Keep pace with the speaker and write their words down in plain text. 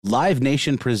Live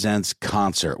Nation presents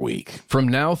Concert Week. From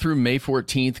now through May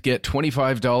 14th, get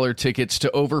 $25 tickets to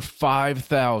over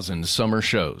 5,000 summer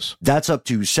shows. That's up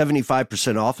to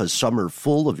 75% off a summer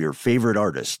full of your favorite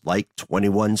artists, like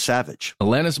 21 Savage,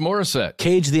 Alanis Morissette,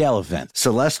 Cage the Elephant,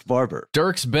 Celeste Barber,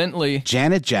 Dierks Bentley,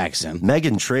 Janet Jackson,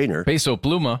 Meghan Trainor, Peso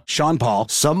Pluma, Sean Paul,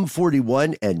 Sum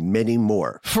 41, and many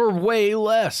more. for way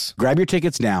less. Grab your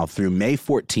tickets now through May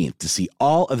 14th to see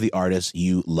all of the artists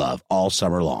you love all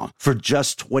summer long. For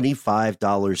just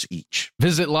 $25 each.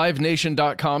 Visit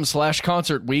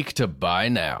livenation.com/concert week to buy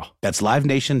now. That's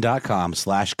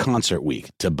livenation.com/concert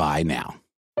week to buy now.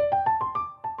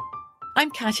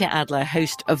 I'm Katya Adler,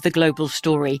 host of The Global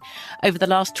Story. Over the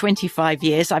last 25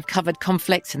 years, I've covered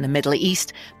conflicts in the Middle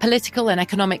East, political and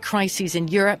economic crises in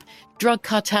Europe, drug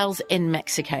cartels in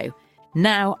Mexico.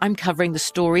 Now I'm covering the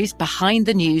stories behind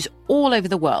the news all over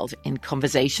the world in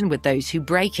conversation with those who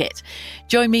break it.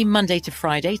 Join me Monday to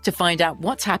Friday to find out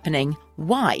what's happening,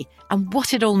 why, and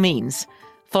what it all means.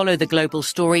 Follow The Global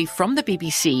Story from the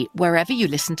BBC wherever you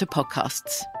listen to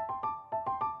podcasts.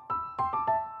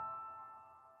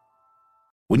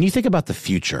 When you think about the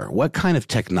future, what kind of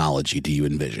technology do you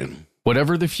envision?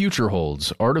 Whatever the future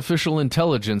holds, artificial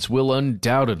intelligence will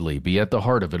undoubtedly be at the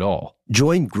heart of it all.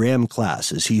 Join Graham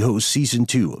Class as he hosts Season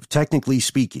 2 of Technically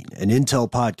Speaking, an Intel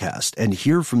podcast, and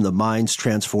hear from the minds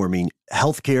transforming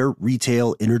healthcare,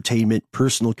 retail, entertainment,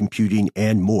 personal computing,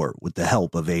 and more with the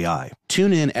help of AI.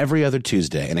 Tune in every other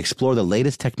Tuesday and explore the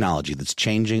latest technology that's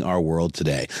changing our world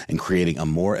today and creating a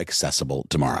more accessible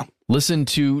tomorrow. Listen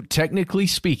to Technically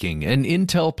Speaking, an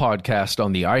Intel podcast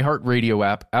on the iHeartRadio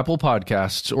app, Apple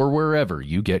Podcasts, or wherever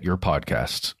you get your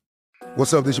podcasts.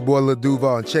 What's up, this your boy Lil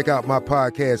Duval, and check out my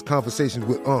podcast, Conversations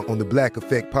with Unc, on the Black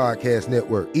Effect Podcast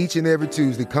Network. Each and every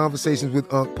Tuesday, Conversations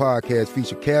with Unc podcast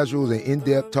feature casual and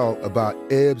in-depth talk about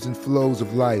ebbs and flows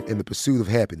of life and the pursuit of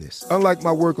happiness. Unlike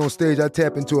my work on stage, I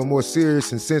tap into a more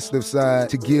serious and sensitive side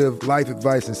to give life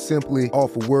advice and simply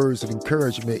offer words of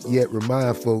encouragement, yet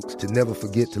remind folks to never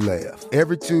forget to laugh.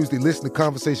 Every Tuesday, listen to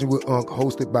Conversations with Unc,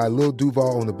 hosted by Lil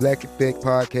Duval on the Black Effect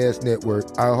Podcast Network,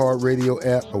 iHeartRadio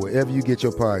app, or wherever you get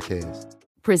your podcasts.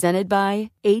 Presented by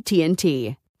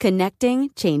AT&T. Connecting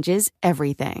changes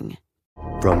everything.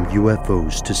 From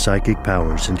UFOs to psychic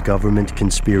powers and government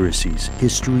conspiracies,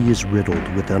 history is riddled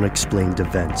with unexplained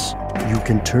events. You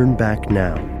can turn back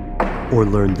now or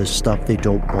learn the stuff they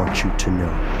don't want you to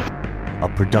know. A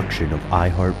production of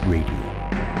iHeartRadio.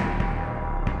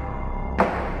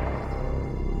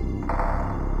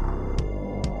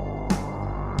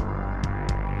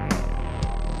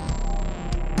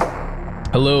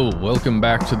 Hello, welcome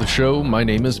back to the show. My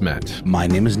name is Matt. My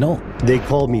name is Noel. They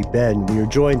call me Ben. We are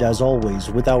joined, as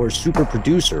always, with our super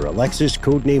producer, Alexis,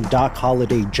 codename Doc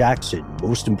Holiday Jackson.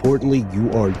 Most importantly, you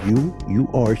are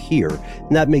here.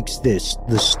 And that makes this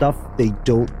the stuff they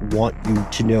don't want you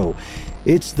to know.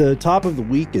 It's the top of the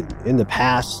week. In the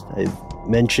past, I've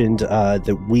mentioned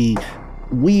that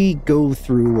we go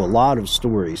through a lot of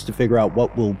stories to figure out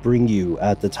what will bring you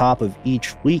at the top of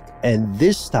each week. And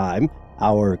this time,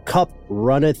 our cup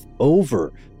runneth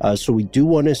over. So we do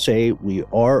want to say we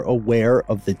are aware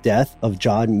of the death of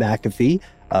John McAfee.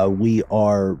 We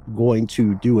are going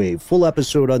to do a full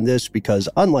episode on this because,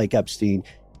 unlike Epstein,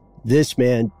 this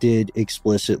man did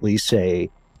explicitly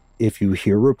say, if you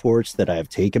hear reports that I have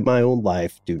taken my own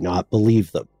life, do not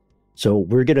believe them. So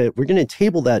we're gonna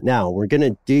table that now. We're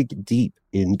gonna dig deep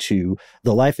into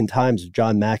the life and times of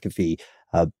John McAfee.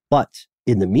 But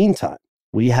in the meantime,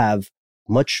 we have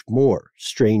much more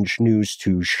strange news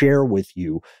to share with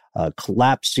you.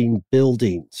 Collapsing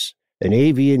buildings, an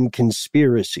avian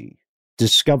conspiracy,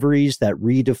 discoveries that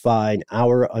redefine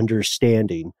our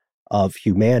understanding of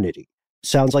humanity.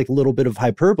 Sounds like a little bit of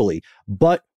hyperbole,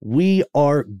 but we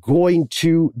are going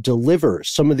to deliver.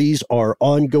 Some of these are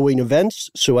ongoing events,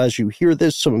 so as you hear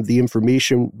this, some of the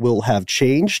information will have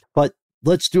changed, but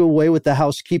let's do away with the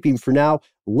housekeeping for now.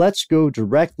 Let's go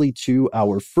directly to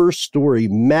our first story.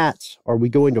 Matt, are we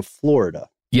going to Florida?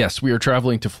 Yes, we are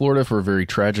traveling to Florida for a very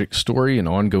tragic story, an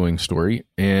ongoing story,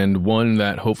 and one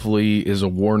that hopefully is a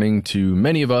warning to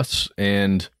many of us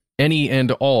and any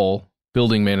and all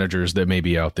building managers that may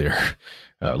be out there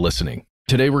listening.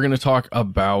 Today, we're going to talk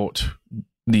about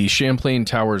the Champlain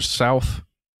Towers South.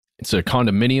 It's a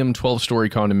condominium,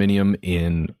 12-story condominium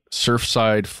in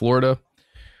Surfside, Florida.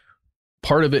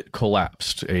 Part of it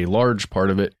collapsed. A large part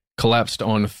of it collapsed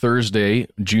on Thursday,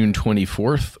 June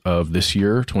 24th of this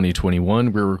year,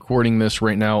 2021. We're recording this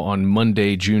right now on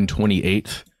Monday, June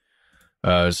 28th.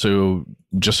 So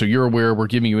just so you're aware, we're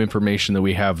giving you information that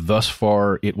we have thus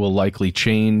far. It will likely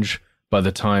change by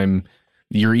the time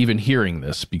you're even hearing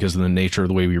this because of the nature of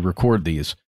the way we record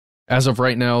these. As of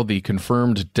right now, the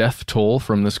confirmed death toll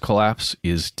from this collapse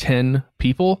is 10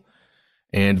 people,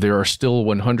 and there are still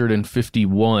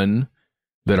 151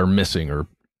 that are missing or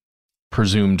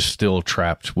presumed still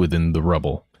trapped within the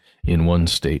rubble in one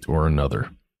state or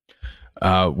another.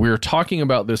 We're talking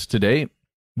about this today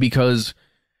because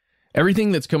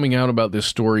everything that's coming out about this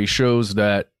story shows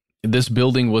that this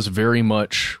building was very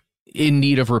much in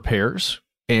need of repairs,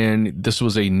 and this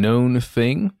was a known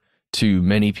thing to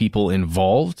many people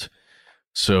involved.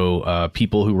 So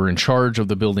people who were in charge of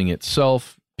the building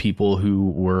itself, people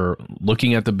who were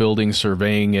looking at the building,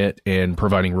 surveying it, and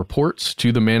providing reports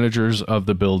to the managers of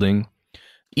the building.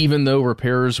 Even though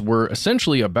repairs were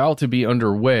essentially about to be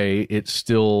underway, it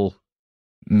still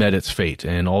met its fate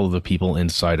and all of the people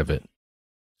inside of it.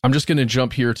 I'm just going to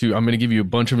jump here I'm going to give you a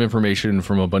bunch of information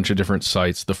from a bunch of different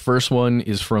sites. The first one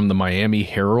is from the Miami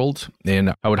Herald,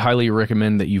 and I would highly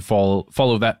recommend that you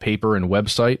follow that paper and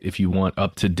website if you want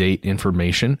up-to-date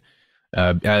information,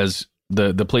 as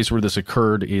the place where this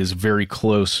occurred is very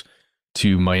close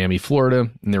to Miami, Florida,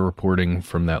 and they're reporting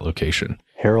from that location.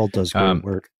 Herald does great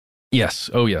work. Yes.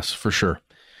 Oh, yes, for sure.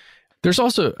 There's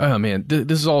also,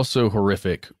 this is also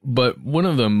horrific, but one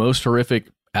of the most horrific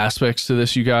aspects to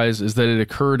this, you guys, is that it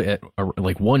occurred at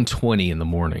like 1:20 in the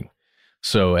morning.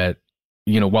 So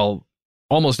while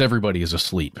almost everybody is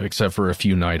asleep except for a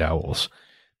few night owls,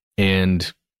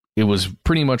 and it was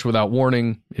pretty much without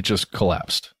warning. It just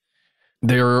collapsed.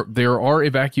 There are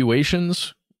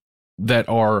evacuations that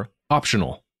are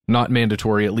optional, not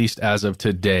mandatory, at least as of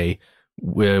today.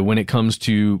 When it comes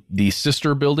to the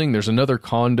sister building, there's another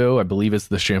condo, I believe it's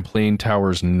the Champlain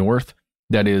Towers North,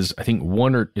 that is, I think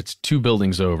it's 2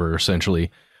 buildings over,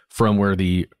 essentially, from where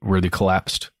the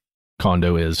collapsed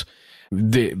condo is.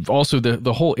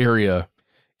 The whole area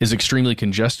is extremely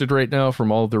congested right now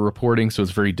from all of the reporting, so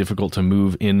it's very difficult to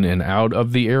move in and out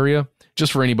of the area,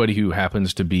 just for anybody who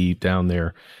happens to be down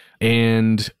there.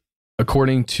 And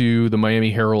according to the Miami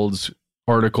Herald's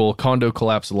article, Condo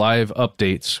Collapse Live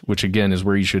Updates, which again is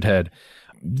where you should head,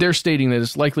 they're stating that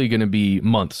it's likely going to be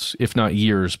months, if not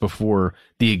years, before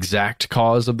the exact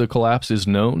cause of the collapse is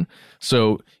known.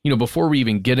 So, before we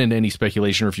even get into any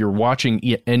speculation, or if you're watching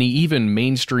any even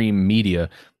mainstream media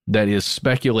that is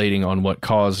speculating on what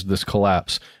caused this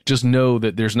collapse, just know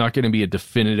that there's not going to be a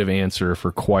definitive answer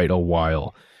for quite a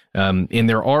while. And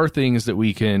there are things that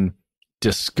we can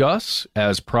discuss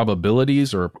as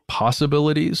probabilities or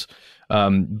possibilities,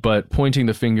 but pointing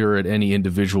the finger at any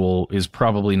individual is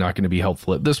probably not going to be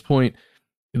helpful at this point.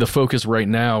 The focus right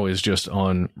now is just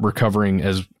on recovering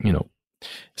as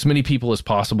many people as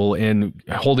possible and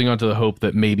holding on to the hope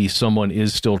that maybe someone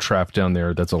is still trapped down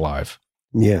there that's alive.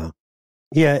 Yeah.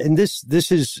 Yeah. And this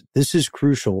is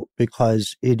crucial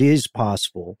because it is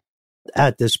possible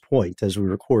at this point, as we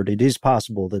record, it is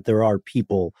possible that there are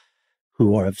people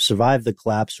who have survived the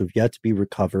collapse, who have yet to be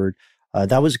recovered.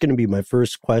 That was going to be my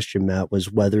first question, Matt,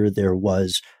 was whether there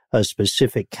was a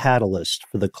specific catalyst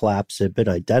for the collapse that had been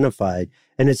identified.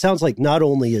 And it sounds like not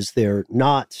only is there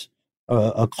not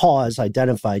a cause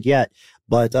identified yet,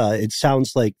 but it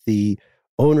sounds like the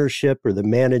ownership or the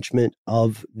management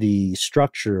of the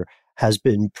structure has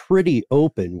been pretty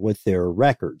open with their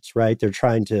records, right? They're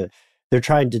trying to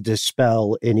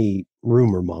dispel any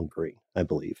rumor mongering, I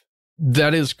believe.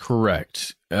 That is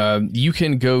correct. You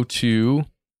can go to,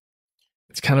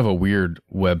 it's kind of a weird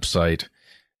website.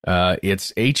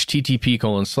 It's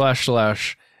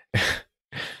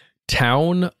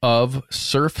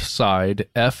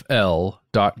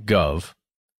http://townofsurfsidefl.gov.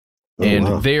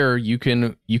 And there you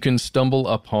can stumble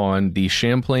upon the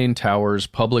Champlain Towers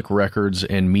public records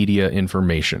and media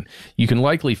information. You can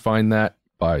likely find that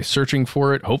by searching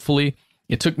for it, hopefully.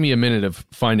 It took me a minute of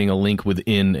finding a link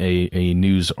within a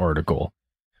news article.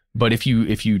 But if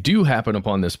you do happen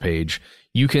upon this page,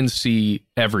 you can see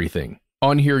everything.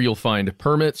 On here, you'll find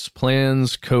permits,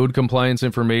 plans, code compliance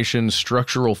information,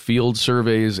 structural field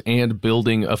surveys, and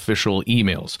building official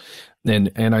emails. And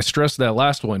I stress that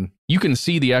last one. You can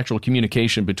see the actual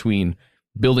communication between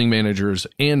building managers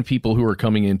and people who are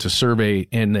coming in to survey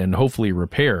and then hopefully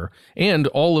repair, and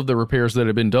all of the repairs that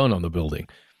have been done on the building.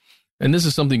 And this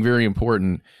is something very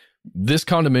important. This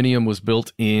condominium was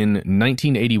built in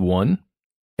 1981,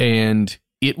 and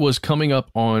it was coming up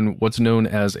on what's known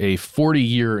as a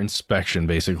 40-year inspection,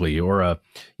 basically, or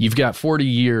you've got 40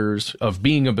 years of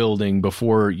being a building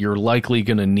before you're likely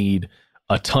going to need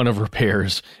a ton of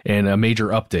repairs and a major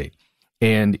update.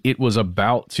 And it was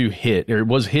about to hit, or it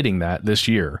was hitting that this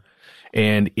year.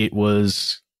 And it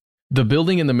was, the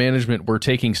building and the management were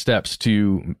taking steps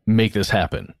to make this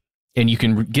happen. And you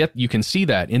can see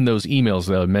that in those emails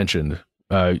that I mentioned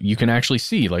you can actually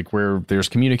see like where there's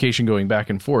communication going back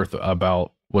and forth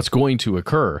about what's going to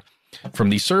occur from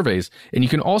these surveys. And you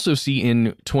can also see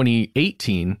in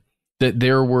 2018 that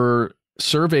there were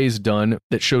surveys done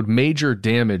that showed major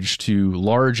damage to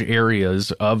large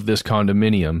areas of this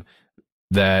condominium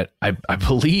that I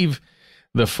believe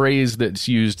the phrase that's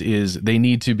used is they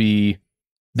need to be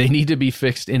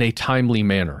fixed in a timely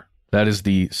manner. That is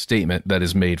the statement that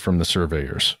is made from the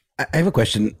surveyors. I have a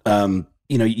question.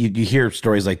 You hear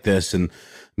stories like this and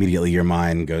immediately your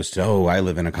mind goes to, oh, I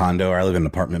live in a condo or I live in an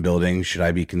apartment building. Should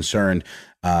I be concerned?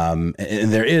 And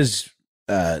there is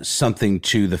something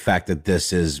to the fact that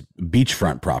this is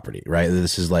beachfront property, right?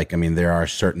 This is like, there are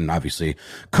certain, obviously,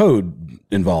 code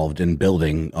involved in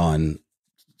building on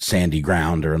sandy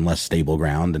ground or in less stable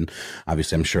ground. And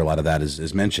obviously, I'm sure a lot of that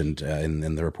is mentioned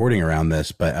in the reporting around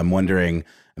this. But I'm wondering,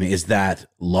 is that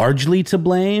largely to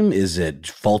blame? Is it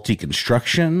faulty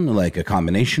construction, like a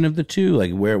combination of the two?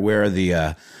 Like where are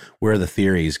the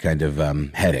theories kind of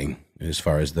heading as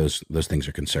far as those things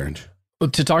are concerned? Well,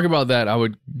 to talk about that, I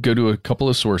would go to a couple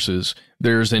of sources.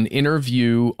 There's an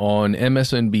interview on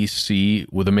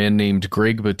MSNBC with a man named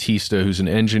Greg Batista, who's an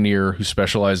engineer who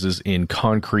specializes in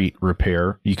concrete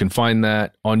repair. You can find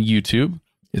that on YouTube.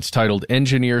 It's titled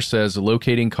 "Engineer Says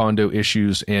Locating Condo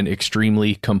Issues and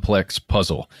Extremely Complex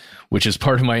Puzzle," which is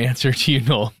part of my answer to you,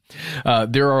 Noel.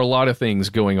 There are a lot of things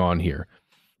going on here.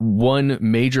 One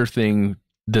major thing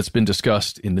that's been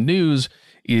discussed in the news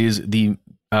is the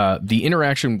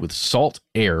interaction with salted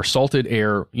air,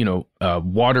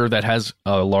 water that has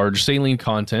a large saline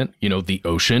content, the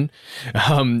ocean.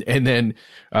 And then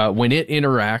when it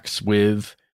interacts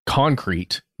with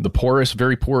concrete, the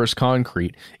very porous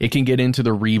concrete, it can get into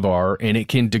the rebar and it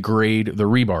can degrade the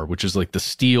rebar, which is like the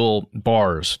steel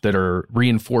bars that are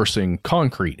reinforcing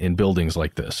concrete in buildings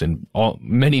like this, and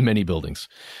many, many buildings.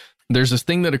 There's this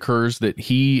thing that occurs that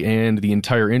he and the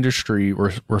entire industry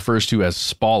refers to as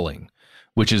spalling,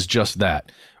 which is just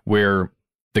that, where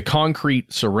the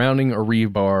concrete surrounding a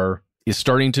rebar is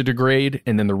starting to degrade,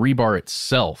 and then the rebar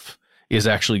itself is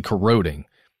actually corroding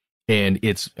and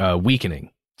it's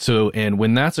weakening. So, and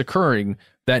when that's occurring,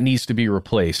 that needs to be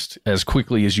replaced as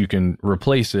quickly as you can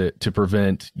replace it to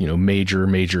prevent,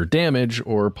 major damage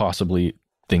or possibly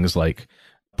things like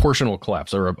portional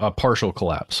collapse or a partial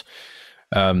collapse.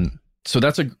 So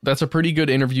that's a pretty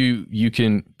good interview. You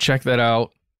can check that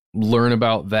out, learn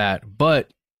about that.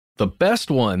 But the best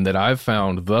one that I've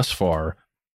found thus far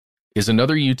is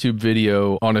another YouTube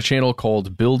video on a channel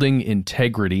called Building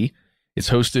Integrity. It's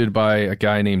hosted by a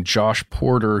guy named Josh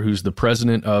Porter, who's the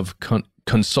president of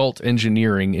Consult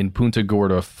Engineering in Punta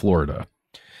Gorda, Florida.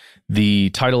 The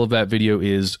title of that video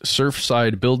is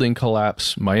Surfside Building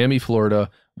Collapse, Miami, Florida,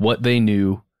 What They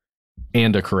Knew,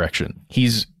 and a Correction.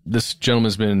 This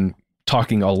gentleman's been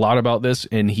talking a lot about this,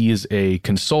 and he is a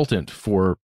consultant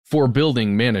for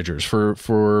building managers,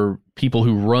 for people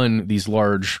who run these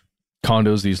large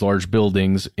condos, these large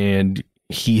buildings, and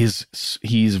he's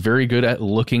very good at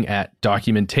looking at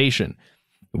documentation.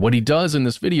 What he does in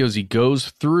this video is he goes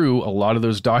through a lot of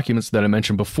those documents that I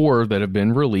mentioned before that have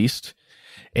been released,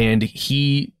 and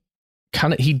he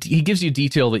gives you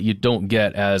detail that you don't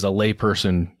get as a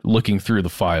layperson looking through the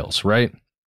files, right?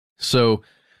 So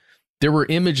there were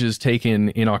images taken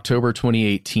in October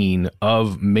 2018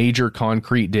 of major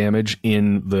concrete damage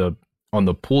on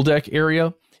the pool deck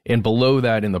area, and below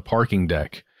that in the parking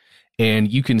deck.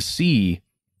 And you can see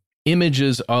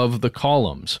images of the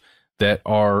columns that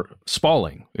are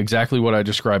spalling, exactly what I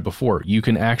described before. You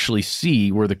can actually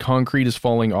see where the concrete is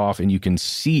falling off, and you can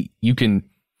see the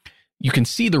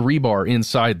rebar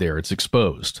inside there. It's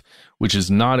exposed, which is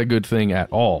not a good thing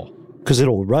at all. Because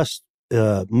it'll rust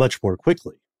much more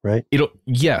quickly, right?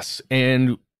 Yes,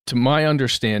 and to my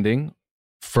understanding,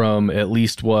 from at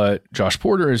least what Josh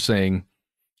Porter is saying,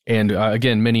 and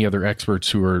again, many other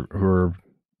experts who are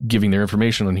giving their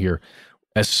information on here,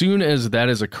 as soon as that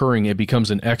is occurring, it becomes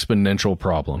an exponential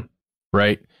problem,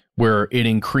 right? Where it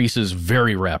increases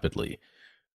very rapidly.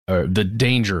 The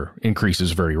danger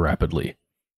increases very rapidly.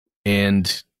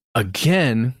 And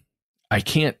again, I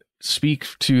can't speak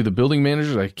to the building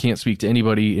managers. I can't speak to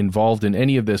anybody involved in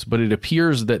any of this, but it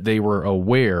appears that they were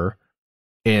aware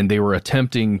and they were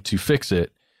attempting to fix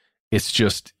it. It's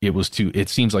just, it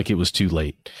seems like it was too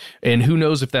late. And who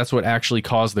knows if that's what actually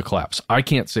caused the collapse. I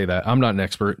can't say that. I'm not an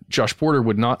expert. Josh Porter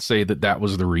would not say that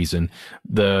was the reason.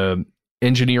 The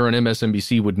engineer on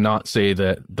MSNBC would not say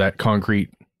that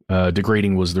concrete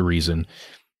degrading was the reason.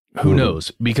 Who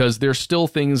knows? Because there's still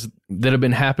things that have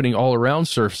been happening all around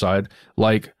Surfside,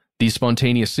 like these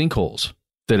spontaneous sinkholes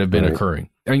that have been occurring.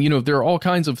 And, there are all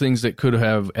kinds of things that could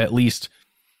have at least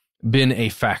been a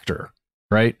factor.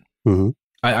 right? Mm-hmm.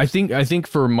 I think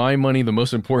for my money, the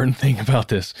most important thing about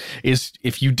this is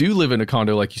if you do live in a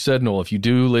condo, like you said, Noel, if you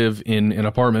do live in an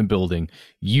apartment building,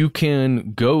 you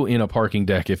can go in a parking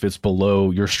deck if it's below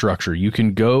your structure. You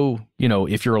can go,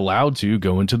 if you're allowed to,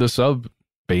 go into the sub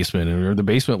basement or the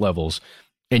basement levels,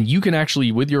 and you can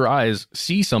actually, with your eyes,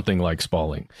 see something like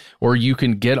spalling. Or you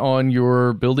can get on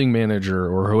your building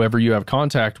manager or whoever you have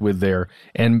contact with there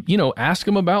and, ask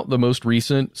them about the most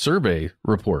recent survey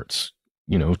reports,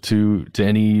 to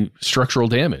any structural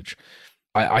damage.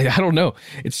 I don't know.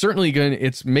 It's certainly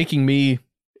it's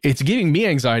giving me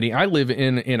anxiety. I live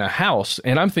in a house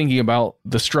and I'm thinking about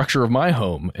the structure of my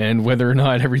home and whether or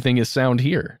not everything is sound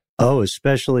here. Oh,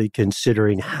 especially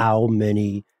considering how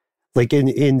many, like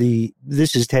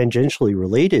this is tangentially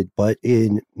related, but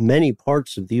in many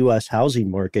parts of the U.S.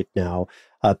 housing market now,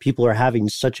 people are having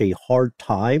such a hard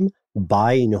time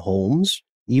buying homes,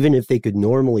 even if they could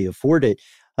normally afford it.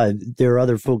 There are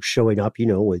other folks showing up,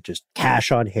 with just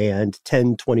cash on hand,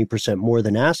 10, 20% more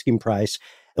than asking price.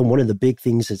 And one of the big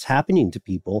things that's happening to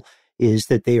people is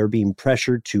that they are being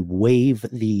pressured to waive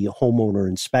the homeowner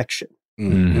inspection,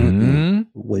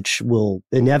 which will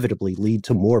inevitably lead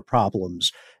to more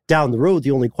problems down the road. The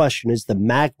only question is the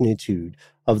magnitude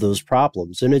of those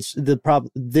problems. And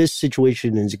this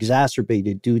situation is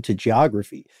exacerbated due to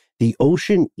geography. The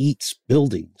ocean eats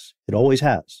buildings. It always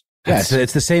has. Yeah,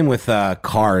 it's the same with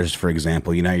cars, for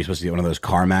example. You're supposed to get one of those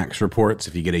CarMax reports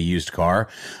if you get a used car.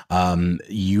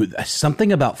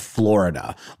 Something about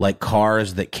Florida, like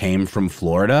cars that came from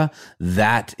Florida,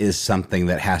 that is something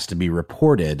that has to be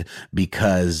reported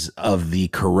because of the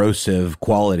corrosive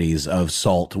qualities of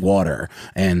salt water,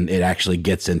 and it actually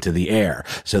gets into the air.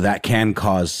 So that can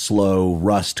cause slow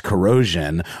rust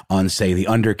corrosion on, say, the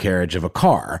undercarriage of a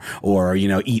car, or,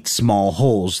 eat small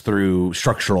holes through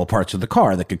structural parts of the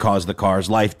car that could cause the car's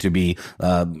life to be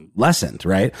lessened,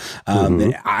 right?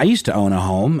 I used to own a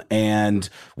home and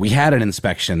we had an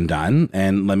inspection done.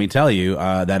 And let me tell you,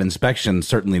 that inspection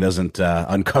certainly doesn't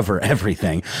uncover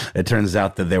everything. It turns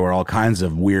out that there were all kinds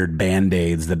of weird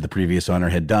Band-Aids that the previous owner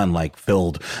had done, like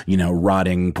filled,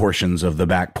 rotting portions of the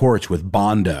back porch with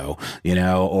Bondo,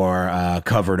 or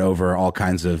covered over all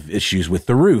kinds of issues with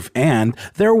the roof. And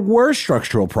there were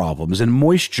structural problems and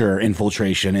moisture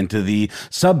infiltration into the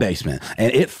sub-basement.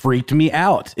 And it freaked me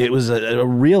out. It was a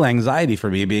real anxiety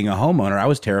for me being a homeowner. I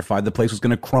was terrified the place was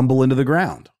going to crumble into the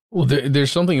ground. Well,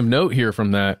 there's something of note here from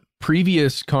that.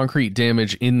 Previous concrete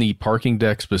damage in the parking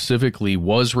deck specifically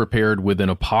was repaired with an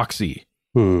epoxy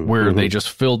where they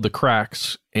just filled the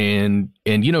cracks. And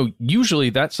usually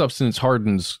that substance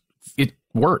hardens. It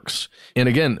works. And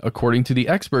again, according to the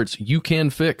experts, you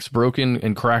can fix broken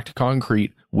and cracked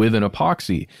concrete with an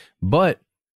epoxy. But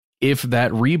if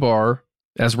that rebar,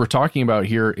 as we're talking about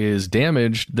here, is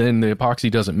damaged, then the epoxy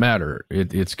doesn't matter.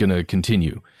 It's going to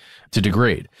continue to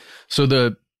degrade. So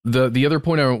the other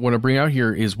point I want to bring out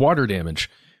here is water damage.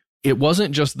 It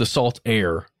wasn't just the salt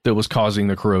air that was causing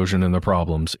the corrosion and the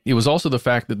problems. It was also the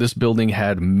fact that this building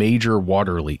had major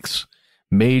water leaks,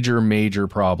 major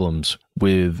problems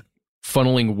with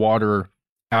funneling water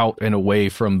out and away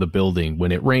from the building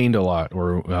when it rained a lot,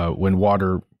 or when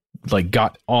water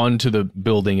got onto the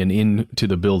building and into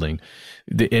the building.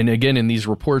 And again, in these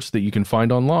reports that you can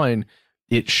find online,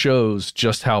 it shows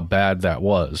just how bad that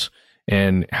was,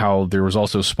 and how there was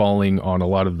also spalling on a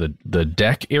lot of the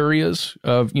deck areas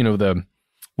of,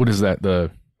 what is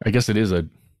that? I guess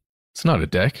it's not a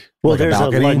deck. Well, like there's a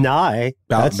lanai.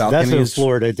 That's in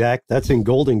Florida deck. That's in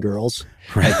Golden Girls.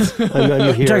 Right.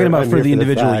 You're talking about for the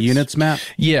individual units, Matt?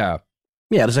 Yeah.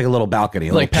 Yeah, there's like a little balcony,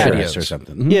 like patios or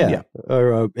something. Yeah.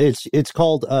 Or it's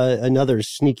called another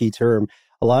sneaky term.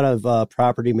 A lot of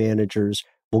property managers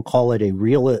will call it a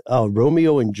real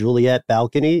Romeo and Juliet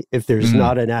balcony if there's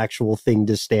not an actual thing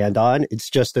to stand on. It's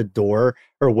just a door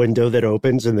or window that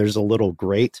opens and there's a little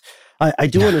grate. I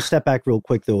do want to step back real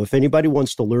quick, though. If anybody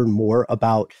wants to learn more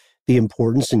about the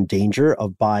importance and danger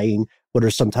of buying what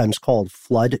are sometimes called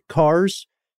flood cars,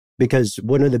 because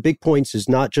one of the big points is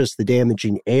not just the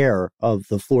damaging air of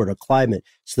the Florida climate,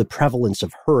 it's the prevalence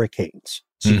of hurricanes.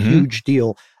 It's a huge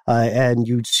deal. And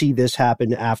you'd see this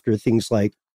happen after things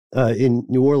like in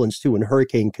New Orleans, too, when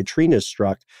Hurricane Katrina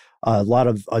struck, a lot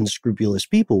of unscrupulous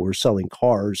people were selling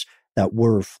cars that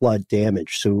were flood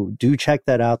damaged. So do check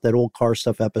that out. That old car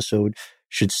stuff episode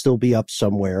should still be up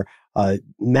somewhere.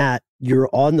 Matt, you're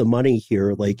on the money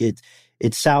here.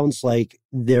 It sounds like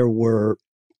there were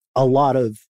a lot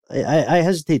of, I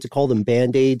hesitate to call them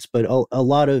Band-Aids, but a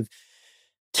lot of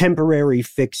temporary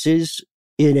fixes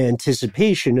in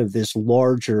anticipation of this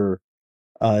larger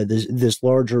this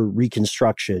larger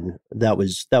reconstruction that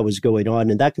was going on.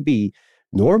 And that could be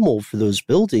normal for those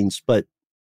buildings. But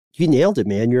you nailed it,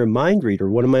 man. You're a mind reader.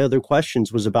 One of my other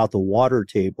questions was about the water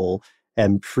table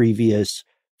and previous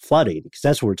flooding, because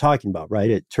that's what we're talking about, right?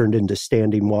 It turned into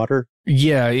standing water.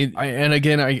 Yeah.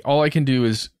 All I can do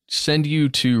is send you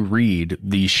to read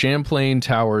the Champlain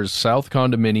Towers South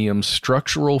Condominium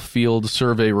Structural Field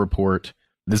Survey Report.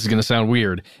 This is going to sound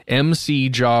weird. MC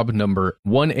job number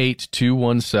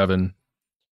 18217.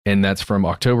 And that's from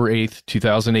October 8th,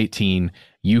 2018.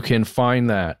 You can find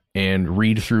that and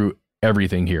read through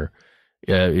everything here.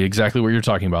 Exactly what you're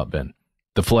talking about, Ben.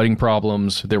 The flooding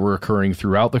problems that were occurring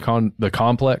throughout the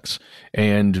complex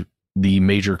and the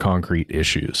major concrete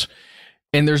issues.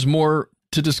 And there's more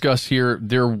to discuss here.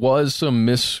 There was some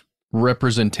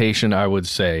misrepresentation, I would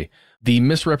say. The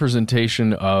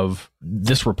misrepresentation of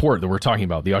this report that we're talking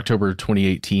about, the October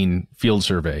 2018 field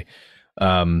survey.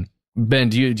 Ben,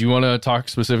 do you want to talk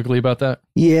specifically about that?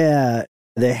 Yeah.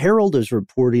 The Herald is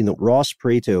reporting that Ross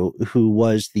Prato, who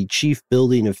was the chief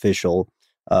building official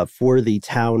for the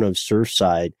town of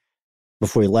Surfside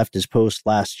before he left his post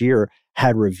last year,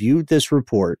 had reviewed this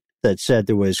report that said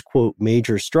there was, quote,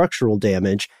 major structural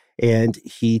damage. And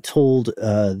he told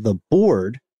the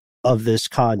board of this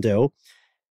condo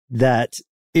that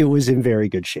it was in very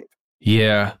good shape.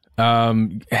 Yeah.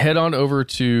 Head on over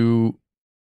to,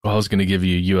 I was going to give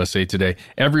you USA Today.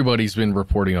 Everybody's been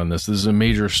reporting on this. This is a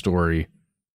major story.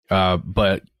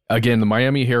 But again, the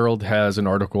Miami Herald has an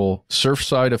article.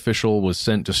 Surfside official was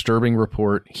sent disturbing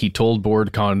report. He told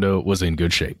board condo was in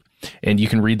good shape. And you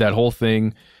can read that whole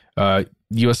thing.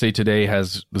 USA Today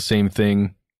has the same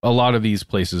thing. A lot of these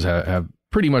places have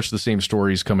pretty much the same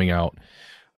stories coming out.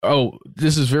 Oh,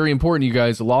 this is very important, you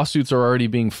guys. Lawsuits are already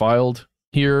being filed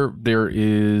here. There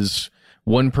is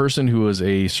one person who is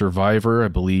a survivor, I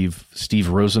believe Steve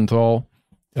Rosenthal.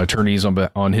 Attorneys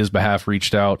on his behalf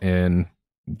reached out and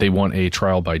they want a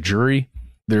trial by jury.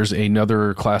 There's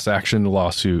another class action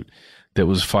lawsuit that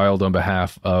was filed on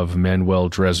behalf of Manuel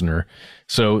Dresner.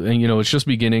 So, it's just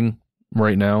beginning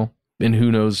right now. And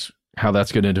who knows how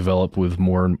that's going to develop with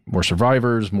more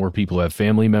survivors, more people who have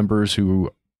family members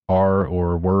who are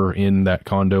or were in that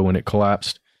condo when it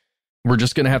collapsed. We're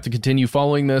just going to have to continue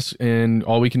following this, and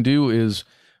all we can do is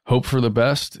hope for the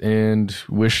best and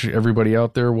wish everybody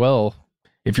out there well.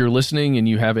 If you're listening and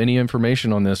you have any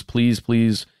information on this,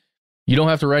 please, you don't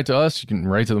have to write to us. You can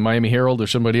write to the Miami Herald or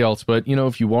somebody else. But,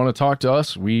 if you want to talk to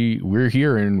us, we're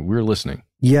here and we're listening.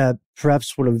 Yeah,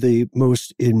 perhaps one of the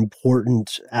most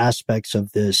important aspects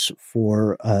of this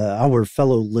for our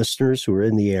fellow listeners who are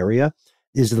in the area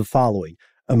is the following.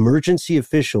 Emergency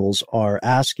officials are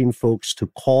asking folks to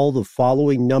call the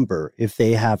following number if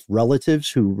they have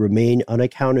relatives who remain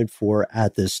unaccounted for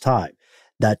at this time.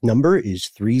 That number is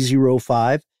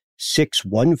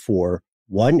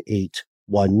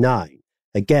 305-614-1819.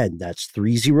 Again, that's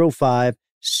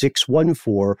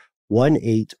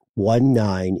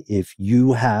 305-614-1819 if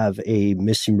you have a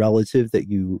missing relative that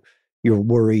you're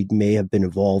worried may have been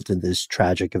involved in this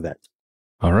tragic event.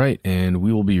 All right, and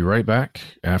we will be right back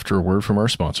after a word from our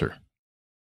sponsor.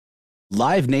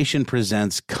 Live Nation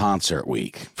presents Concert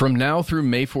Week. From now through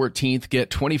May 14th, get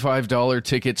 $25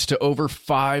 tickets to over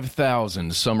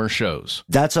 5,000 summer shows.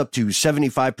 That's up to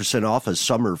 75% off a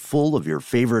summer full of your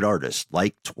favorite artists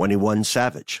like 21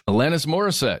 Savage, Alanis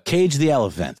Morissette, Cage the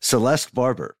Elephant, Celeste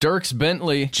Barber, Dierks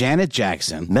Bentley, Janet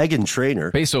Jackson, Meghan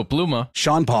Trainor, Peso Pluma,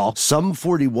 Sean Paul, Sum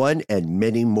 41, and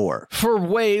many more. For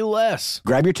way less.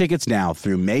 Grab your tickets now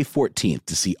through May 14th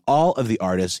to see all of the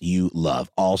artists you love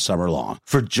all summer long.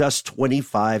 For just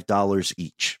 $25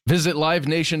 each. Visit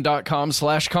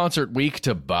livenation.com/Concert Week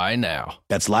to buy now.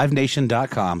 That's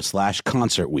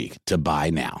livenation.com/Concert Week to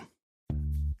buy now.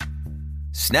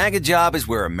 Snag a Job is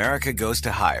where America goes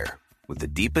to hire, with the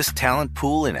deepest talent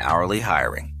pool in hourly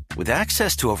hiring. With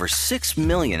access to over 6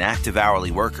 million active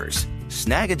hourly workers,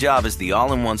 Snag a Job is the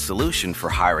all-in-one solution for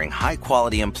hiring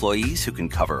high-quality employees who can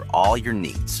cover all your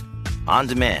needs. On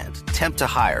demand, temp to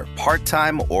hire,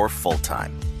 part-time or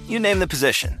full-time. You name the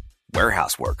position.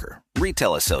 Warehouse worker,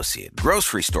 retail associate,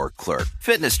 grocery store clerk,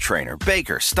 fitness trainer,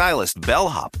 baker, stylist,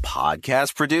 bellhop,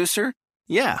 podcast producer.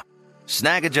 Yeah,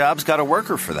 Snag a Job's got a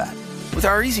worker for that. With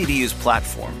our easy-to-use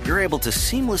platform, you're able to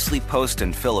seamlessly post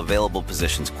and fill available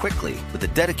positions quickly with a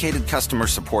dedicated customer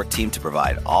support team to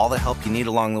provide all the help you need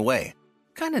along the way.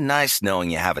 Kind of nice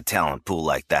knowing you have a talent pool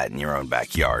like that in your own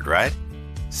backyard, right?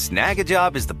 Snag a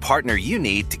Job is the partner you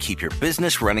need to keep your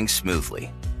business running smoothly.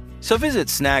 So visit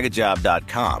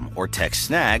snagajob.com or text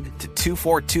snag to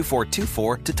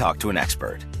 242424 to talk to an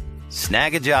expert.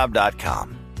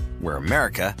 Snagajob.com, where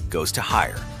America goes to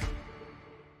hire.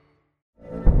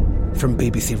 From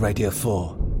BBC Radio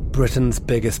 4, Britain's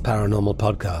biggest paranormal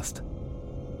podcast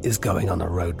is going on a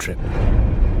road trip.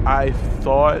 I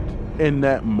thought in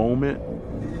that moment,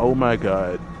 oh my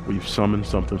God, we've summoned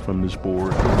something from this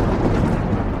board.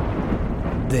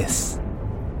 This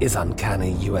is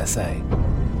Uncanny USA.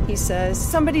 He says,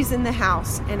 somebody's in the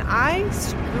house, and I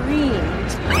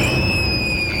screamed.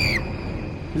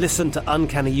 Listen to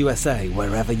Uncanny USA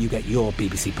wherever you get your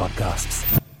BBC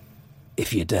podcasts,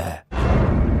 if you dare.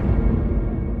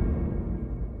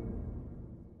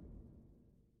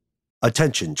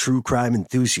 Attention, true crime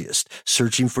enthusiast.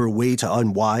 Searching for a way to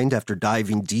unwind after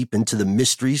diving deep into the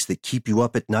mysteries that keep you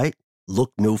up at night?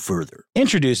 Look no further.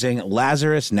 Introducing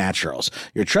Lazarus Naturals,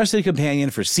 your trusted companion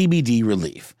for CBD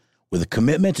relief. With a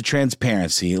commitment to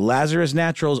transparency, Lazarus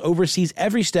Naturals oversees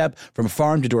every step from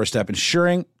farm to doorstep,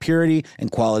 ensuring purity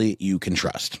and quality you can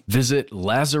trust. Visit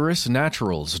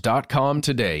LazarusNaturals.com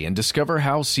today and discover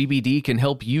how CBD can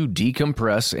help you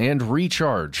decompress and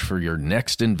recharge for your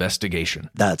next investigation.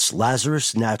 That's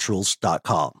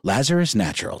LazarusNaturals.com. Lazarus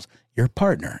Naturals, your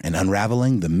partner in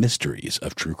unraveling the mysteries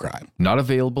of true crime. Not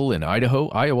available in Idaho,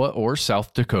 Iowa, or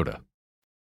South Dakota.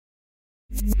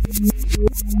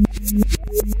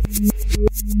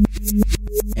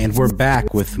 And we're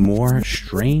back with more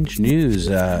strange news.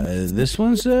 This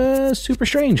one's super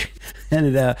strange,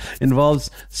 and it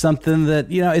involves something that,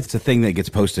 it's a thing that gets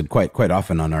posted quite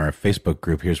often on our Facebook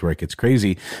group. Here's where it gets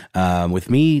crazy, with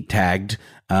me tagged,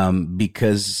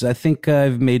 because I think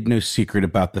I've made no secret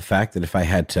about the fact that if I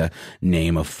had to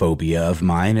name a phobia of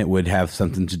mine, it would have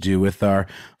something to do with our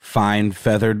fine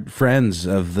feathered friends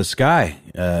of the sky,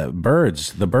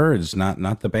 birds,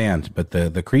 not the band, but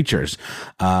the creatures.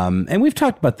 And we've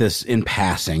talked about this in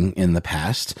passing in the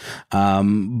past,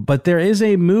 but there is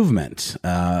a movement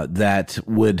that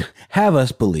would have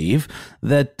us believe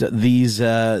that these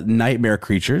nightmare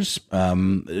creatures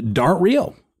aren't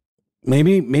real.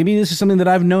 Maybe this is something that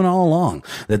I've known all along,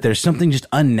 that there's something just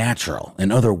unnatural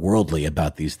and otherworldly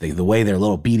about these things. The way their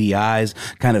little beady eyes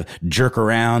kind of jerk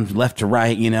around left to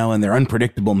right, and their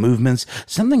unpredictable movements.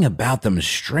 Something about them is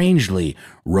strangely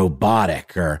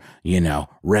robotic or,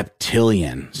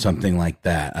 reptilian, something like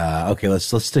that. Okay, let's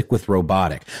stick with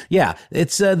robotic. Yeah,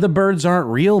 it's the birds aren't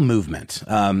real movement.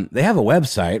 They have a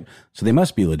website, so they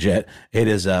must be legit. It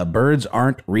is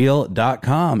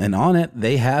birdsaren'treal.com, and on it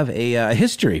they have a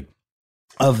history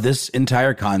of this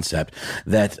entire concept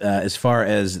that, as far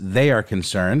as they are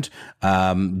concerned,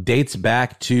 dates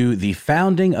back to the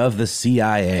founding of the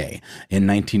CIA in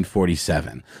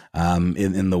 1947.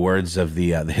 In the words of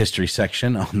the history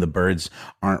section on the Birds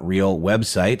Aren't Real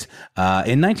website,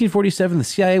 in 1947, the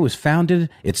CIA was founded,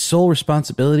 its sole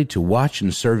responsibility to watch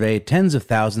and survey tens of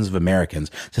thousands of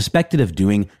Americans suspected of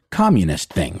doing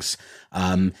communist things.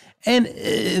 And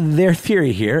their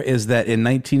theory here is that in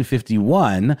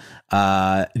 1951,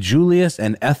 Julius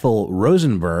and Ethel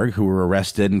Rosenberg, who were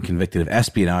arrested and convicted of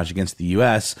espionage against the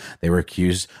U.S., they were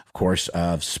accused, of course,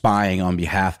 of spying on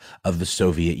behalf of the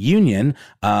Soviet Union.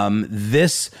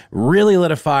 This really lit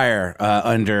a fire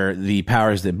under the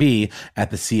powers that be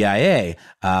at the CIA.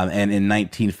 And in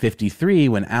 1953,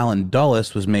 when Allen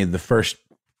Dulles was made the first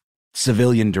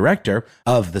civilian director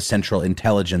of the Central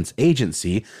Intelligence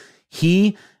Agency,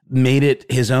 he made it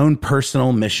his own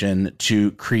personal mission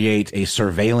to create a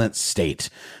surveillance state,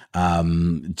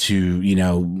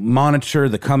 to, monitor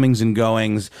the comings and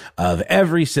goings of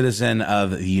every citizen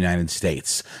of the United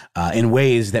States, in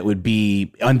ways that would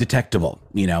be undetectable,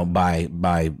 by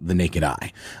the naked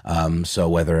eye. So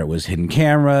whether it was hidden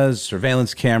cameras,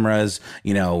 surveillance cameras,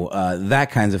 that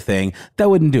kinds of thing, that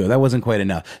wouldn't do it. That wasn't quite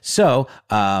enough. So,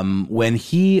 when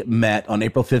he met on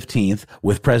April 15th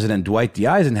with President Dwight D.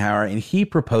 Eisenhower, and he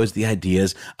proposed the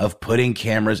ideas of putting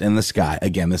cameras in the sky.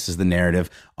 Again, this is the narrative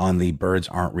on the Birds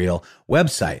Aren't Real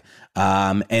website.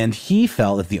 And he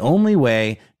felt that the only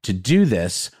way to do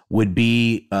this would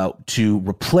be to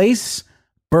replace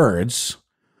birds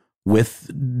with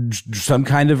some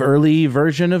kind of early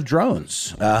version of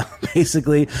drones,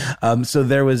 basically. So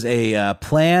there was a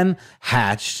plan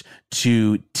hatched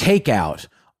to take out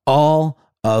all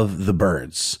of the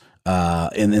birds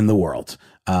in the world.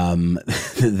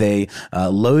 They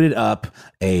loaded up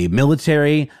a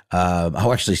military,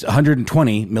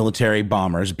 120 military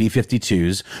bombers,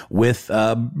 B-52s, with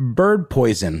bird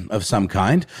poison of some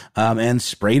kind, and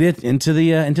sprayed it into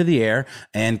the air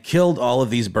and killed all of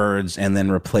these birds, and then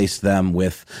replaced them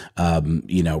with,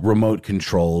 remote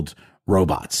controlled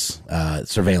robots,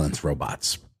 surveillance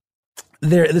robots.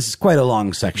 This is quite a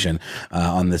long section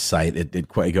on this site. It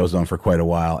goes on for quite a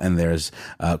while, and there's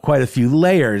quite a few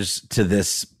layers to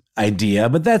this idea,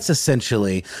 but that's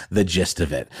essentially the gist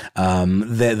of it.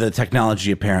 The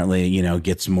technology apparently,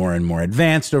 gets more and more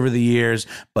advanced over the years,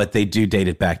 but they do date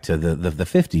it back to the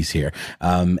 50s here.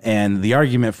 And the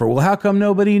argument for, well, how come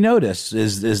nobody noticed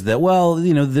is that, well,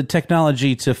 the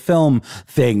technology to film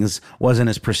things wasn't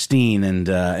as pristine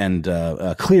and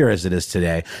clear as it is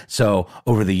today. So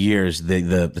over the years,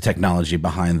 the technology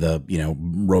behind the,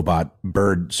 robot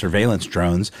bird surveillance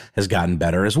drones has gotten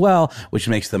better as well, which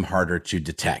makes them harder to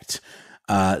detect.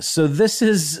 So this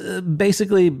is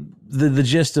basically the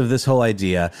gist of this whole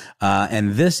idea.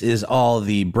 And this is all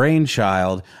the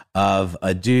brainchild of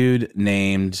a dude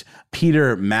named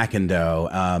Peter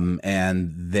McIndoe.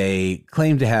 And they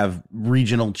claim to have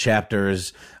regional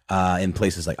chapters in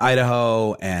places like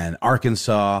Idaho and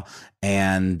Arkansas,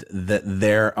 and that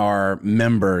there are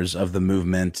members of the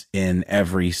movement in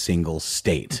every single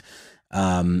state.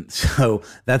 So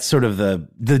that's sort of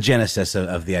the genesis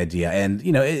of the idea. And,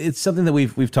 it's something that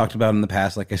we've talked about in the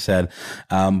past, like I said,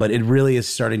 but it really is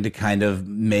starting to kind of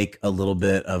make a little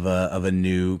bit of a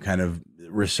new kind of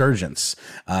resurgence.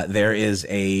 There is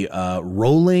a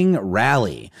rolling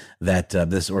rally that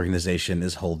this organization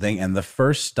is holding, and the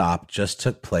first stop just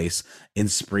took place in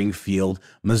Springfield,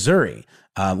 Missouri.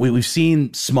 We've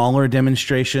seen smaller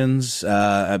demonstrations,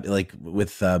 like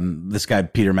with this guy,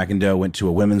 Peter McIndoe, went to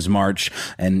a women's march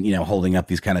and, holding up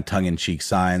these kind of tongue-in-cheek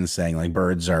signs saying, like,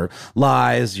 birds are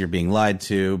lies, you're being lied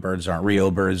to, birds aren't real,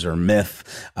 birds are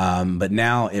myth. But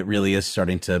now it really is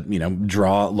starting to,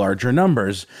 draw larger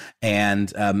numbers.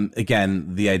 And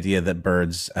again, the idea that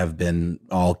birds have been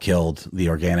all killed, the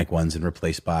organic ones, and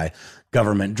replaced by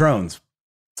government drones.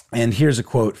 And here's a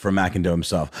quote from McIndoe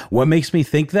himself. "What makes me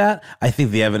think that? I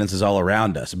think the evidence is all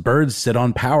around us. Birds sit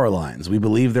on power lines. We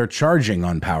believe they're charging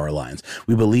on power lines.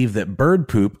 We believe that bird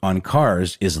poop on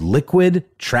cars is liquid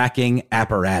tracking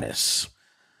apparatus."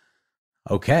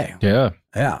 Okay. Yeah.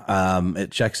 Yeah.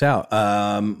 It checks out.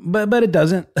 But it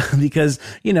doesn't, because,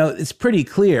 it's pretty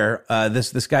clear.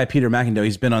 This guy, Peter McIndoe,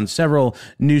 he's been on several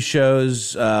news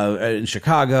shows, in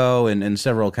Chicago and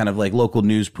several kind of like local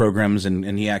news programs.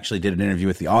 And he actually did an interview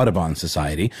with the Audubon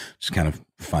Society, which is kind of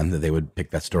fun that they would pick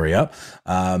that story up.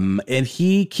 And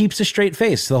he keeps a straight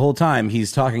face the whole time.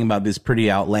 He's talking about this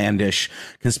pretty outlandish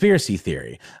conspiracy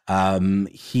theory.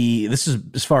 This is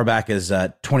as far back as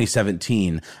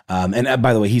 2017. And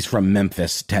by the way, he's from Memphis,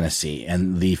 Tennessee.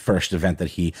 And the first event that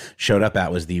he showed up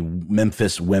at was the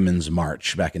Memphis Women's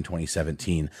March back in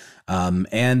 2017.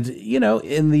 And,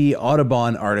 in the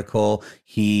Audubon article,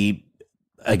 he,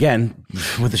 again,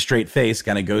 with a straight face,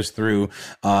 kind of goes through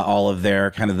all of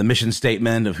their kind of the mission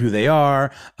statement of who they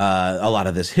are, a lot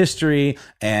of this history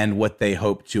and what they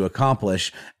hope to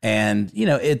accomplish. And,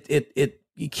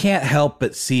 you can't help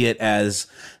but see it as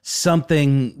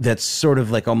something that's sort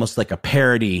of like almost like a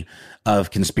parody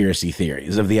of conspiracy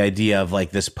theories, of the idea of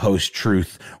like this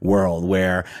post-truth world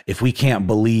where if we can't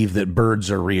believe that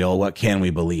birds are real, what can we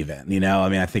believe in?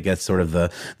 I think that's sort of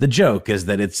the joke, is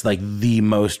that it's like the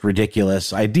most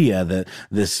ridiculous idea that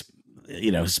this,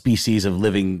 species of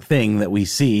living thing that we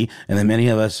see, and that many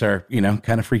of us are,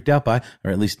 kind of freaked out by, or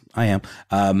at least I am,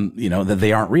 that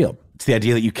they aren't real. It's the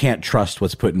idea that you can't trust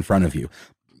what's put in front of you.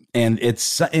 And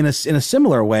it's in a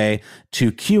similar way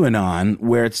to QAnon,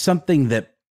 where it's something that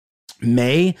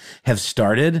may have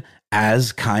started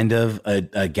as kind of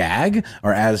a gag,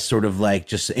 or as sort of like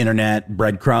just internet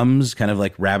breadcrumbs, kind of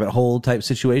like rabbit hole type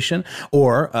situation,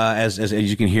 or as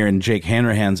you can hear in Jake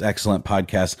Hanrahan's excellent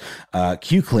podcast,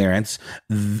 Q Clearance,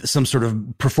 some sort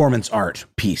of performance art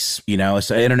piece,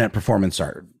 so internet performance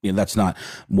art. That's not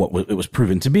what it was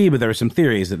proven to be, but there were some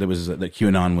theories that that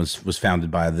QAnon was founded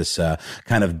by this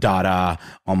kind of Dada,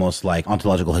 almost like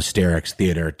ontological hysterics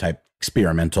theater type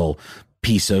experimental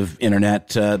piece of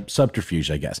internet subterfuge,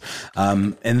 I guess.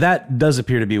 And that does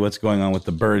appear to be what's going on with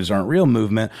the birds aren't real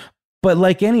movement. But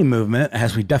like any movement,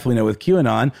 as we definitely know with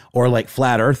QAnon, or like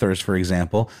flat earthers, for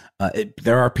example,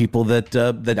 there are people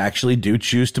that actually do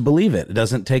choose to believe it. It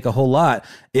doesn't take a whole lot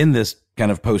in this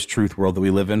kind of post-truth world that we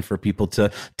live in for people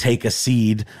to take a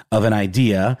seed of an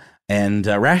idea and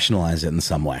rationalize it in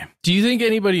some way. Do you think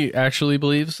anybody actually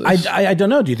believes this? I don't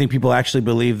know. Do you think people actually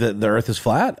believe that the earth is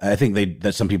flat? I think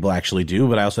that some people actually do,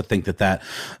 but I also think that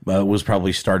was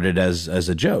probably started as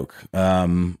a joke.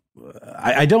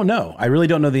 I don't know. I really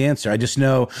don't know the answer. I just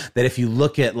know that if you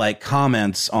look at like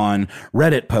comments on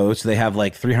Reddit posts, they have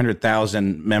like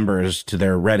 300,000 members to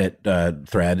their Reddit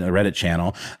thread, a Reddit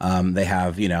channel. They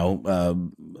have,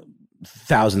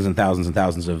 thousands and thousands and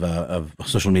thousands of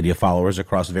social media followers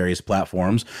across various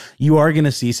platforms, you are going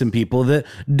to see some people that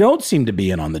don't seem to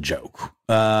be in on the joke.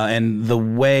 And the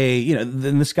way,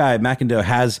 this guy, McIndoe,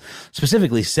 has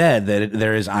specifically said that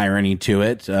there is irony to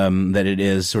it, that it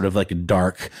is sort of like a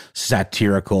dark,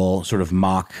 satirical, sort of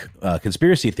mock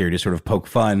conspiracy theory to sort of poke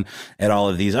fun at all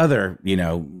of these other,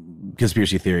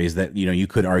 conspiracy theories that, you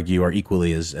could argue are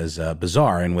equally as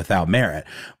bizarre and without merit.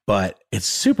 But it's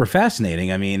super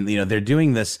fascinating. I mean, they're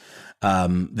doing this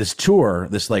this tour,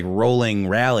 this like rolling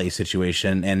rally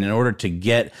situation, and in order to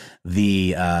get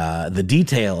the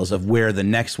details of where the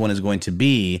next one is going to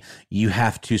be, you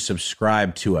have to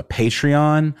subscribe to a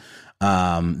Patreon.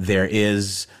 There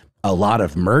is a lot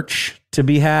of merch to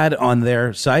be had on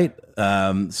their site.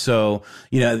 So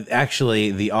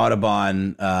actually, the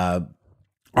Audubon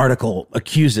article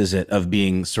accuses it of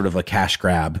being sort of a cash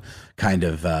grab kind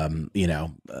of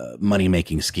money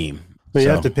making scheme. But you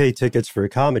have to pay tickets for a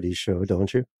comedy show,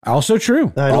 don't you? Also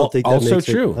true. I don't think that makes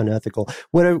it unethical.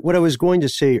 What I was going to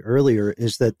say earlier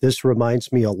is that this reminds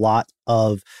me a lot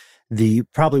of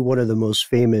probably one of the most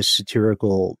famous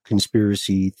satirical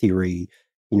conspiracy theory,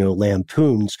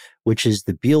 lampoons, which is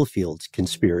the Bielefeld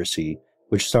conspiracy,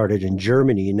 which started in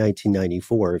Germany in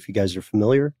 1994. If you guys are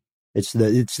familiar, it's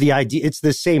the idea. It's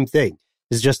the same thing.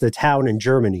 It's just a town in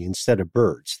Germany instead of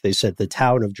birds. They said this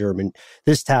town,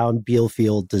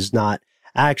 Bielefeld, does not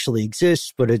actually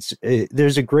exist, but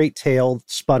there's a great tale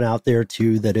spun out there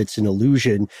too that it's an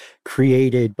illusion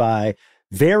created by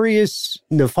various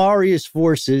nefarious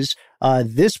forces.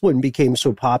 This one became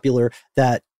so popular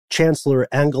that Chancellor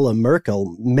Angela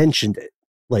Merkel mentioned it,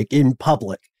 like in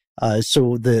public.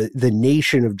 So the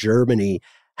nation of Germany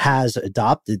has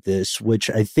adopted this, which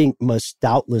I think must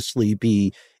doubtlessly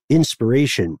be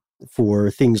inspiration for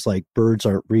things like birds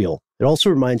aren't real. It also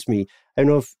reminds me, I don't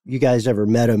know if you guys ever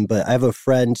met him, but I have a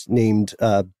friend named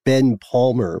Ben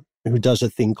Palmer who does a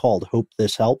thing called Hope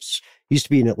This Helps. He used to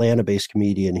be an Atlanta-based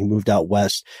comedian. He moved out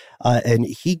west, and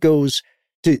he goes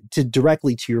to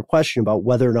directly to your question about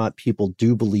whether or not people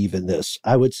do believe in this.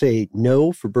 I would say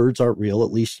no for birds aren't real,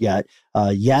 at least yet.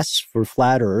 Yes for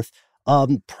flat Earth.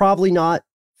 Probably not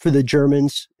for the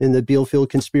Germans in the Bielefeld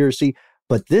conspiracy.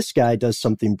 But this guy does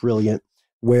something brilliant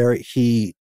where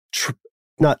he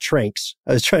not tranks.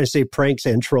 I was trying to say pranks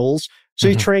and trolls. So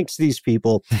he tranks these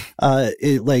people,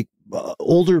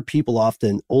 older people,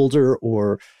 often older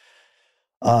or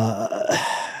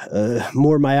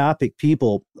more myopic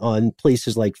people on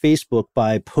places like Facebook,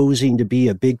 by posing to be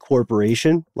a big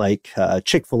corporation like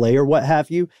Chick-fil-A or what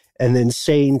have you, and then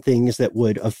saying things that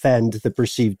would offend the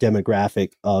perceived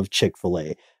demographic of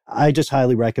Chick-fil-A. I just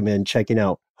highly recommend checking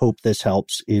out Hope This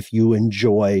Helps if you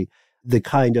enjoy the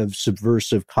kind of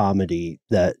subversive comedy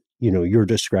that, you're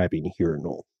describing here,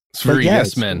 Noel. It's very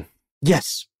yes men.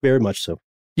 Yes, very much so.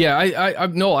 Yeah,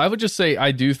 I would just say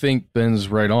I do think Ben's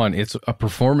right on. It's a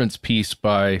performance piece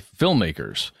by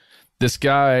filmmakers. This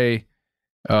guy,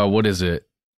 what is it?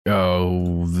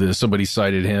 Somebody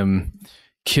cited him.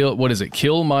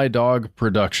 Kill My Dog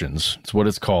Productions. It's what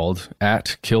it's called,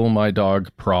 at Kill My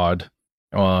Dog Prod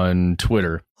on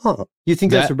Twitter. Huh. You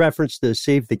think that's a reference to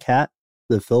Save the Cat,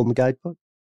 the film guidebook?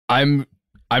 I'm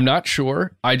not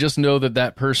sure. I just know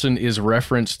that person is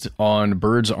referenced on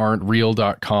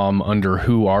birdsaren'treal.com under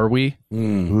Who Are We?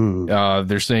 Mm-hmm.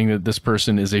 They're saying that this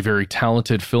person is a very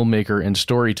talented filmmaker and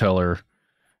storyteller,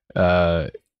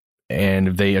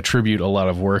 and they attribute a lot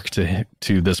of work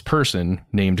to this person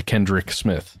named Kendrick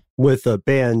Smith. With a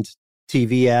band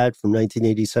TV ad from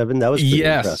 1987. That was pretty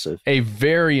impressive. A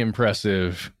very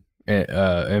impressive,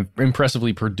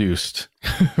 impressively produced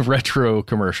retro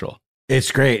commercial.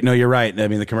 It's great. No, you're right. I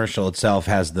mean, the commercial itself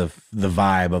has the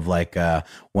vibe of like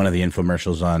one of the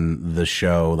infomercials on the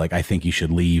show, like I Think You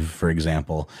Should Leave, for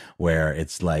example, where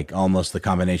it's like almost the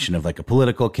combination of like a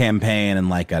political campaign and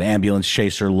like an ambulance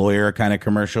chaser lawyer kind of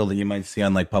commercial that you might see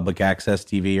on like public access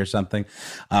TV or something.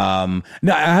 No,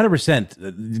 I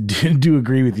 100% do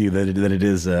agree with you that it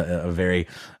is a very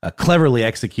cleverly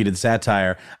executed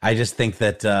satire. I just think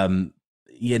that,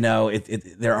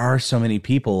 there are so many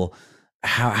people.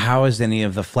 How is any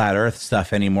of the flat earth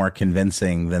stuff any more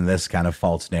convincing than this kind of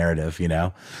false narrative,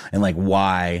 and like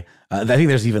why? I think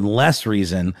there's even less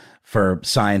reason for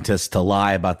scientists to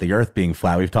lie about the earth being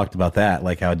flat. We've talked about that,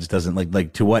 like how it just doesn't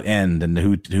like to what end and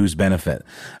whose benefit.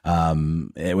 At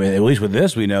least with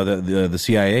this, we know that the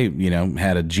CIA,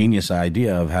 had a genius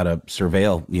idea of how to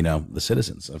surveil, the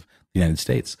citizens of the United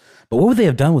States. But what would they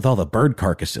have done with all the bird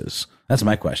carcasses? That's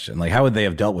my question. Like, how would they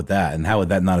have dealt with that? And how would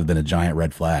that not have been a giant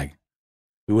red flag?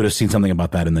 We would have seen something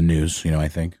about that in the news, I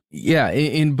think. Yeah,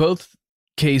 in both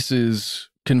cases,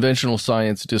 conventional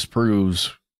science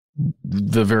disproves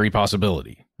the very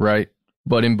possibility, right?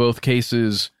 But in both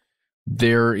cases,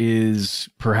 there is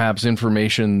perhaps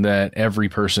information that every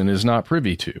person is not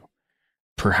privy to.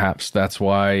 Perhaps that's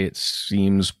why it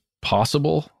seems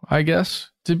possible, I guess,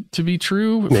 to be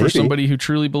true for somebody who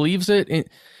truly believes it.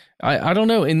 I don't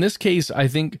know. In this case, I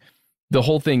think the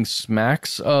whole thing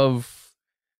smacks of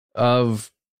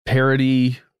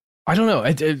parody. I don't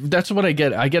know. That's what I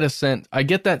get. I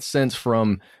get that sense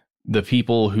from the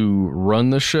people who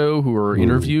run the show, who are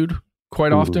interviewed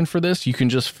quite often for this. You can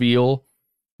just feel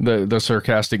the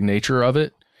sarcastic nature of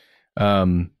it.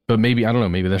 But maybe, I don't know,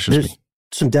 maybe that's just me.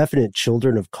 Some definite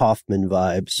Children of Kaufman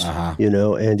vibes,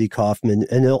 Andy Kaufman.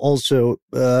 And also,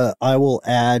 I will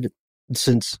add,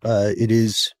 since it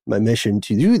is my mission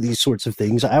to do these sorts of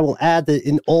things, I will add that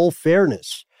in all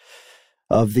fairness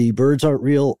of the Birds Aren't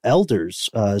Real elders,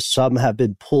 some have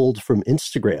been pulled from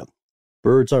Instagram.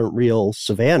 Birds Aren't Real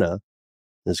Savannah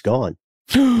is gone.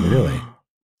 Really?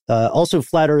 Also,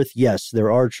 Flat Earth, yes,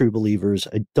 there are true believers.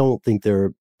 I don't think there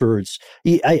are birds.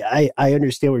 I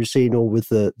understand what you're saying, with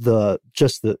the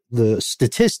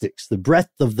statistics, the breadth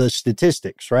of the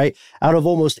statistics, right? Out of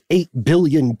almost 8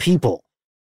 billion people,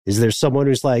 is there someone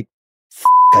who's like,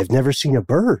 I've never seen a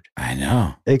bird? I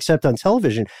know. Except on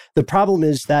television. The problem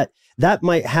is that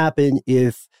might happen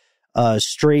if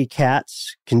stray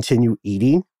cats continue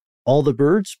eating all the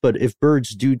birds, but if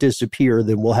birds do disappear,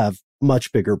 then we'll have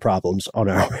much bigger problems on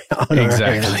our hands,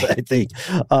 I think.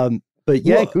 But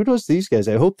yeah, kudos to these guys.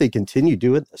 I hope they continue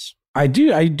doing this. I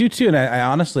do too. And I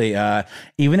honestly,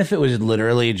 even if it was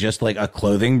literally just like a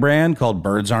clothing brand called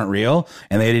Birds Aren't Real,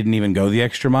 and they didn't even go the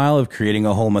extra mile of creating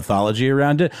a whole mythology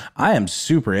around it, I am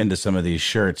super into some of these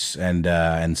shirts and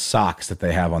socks that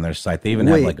they have on their site. They even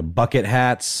have like bucket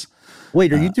hats.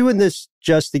 Wait, are you doing this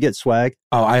just to get swag?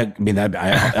 Oh, I mean, I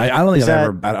don't think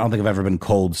I don't think I've ever been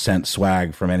cold sent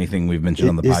swag from anything we've mentioned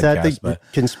on the podcast. Is that the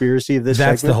conspiracy of this?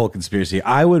 That's segment? The whole conspiracy.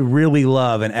 I would really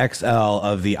love an XL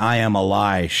of the "I Am a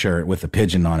Lie" shirt with a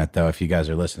pigeon on it, though. If you guys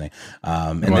are listening,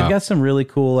 and they've got some really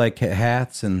cool like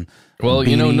hats and. Well,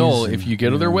 Noel, if you go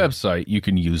to their website, you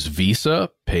can use Visa,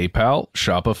 PayPal,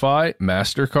 Shopify,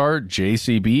 MasterCard,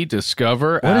 JCB,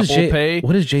 Discover, Apple Pay.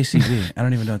 What is JCB? I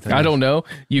don't even know what that is. I don't know.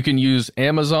 You can use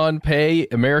Amazon Pay,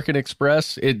 American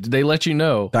Express. They let you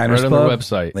know Diners right Club? On their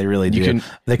website. They really do. You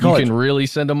can really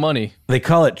send them money. They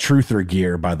call it Truther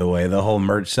Gear, by the way. The whole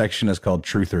merch section is called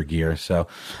Truther Gear. So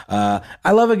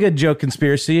I love a good joke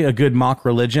conspiracy, a good mock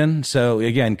religion. So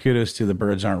again, kudos to the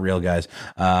Birds Aren't Real guys.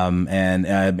 And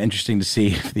interesting to see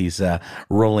if these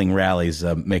rolling rallies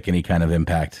make any kind of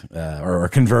impact or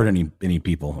convert any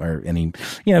people or any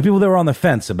people that were on the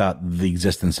fence about the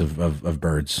existence of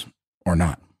birds or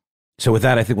not. So with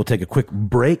that, I think we'll take a quick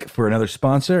break for another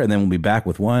sponsor, and then we'll be back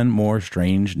with one more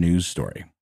strange news story.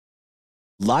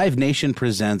 Live Nation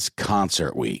presents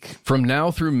Concert Week. From now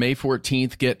through May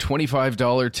 14th, get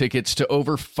 $25 tickets to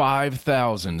over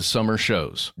 5,000 summer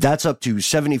shows. That's up to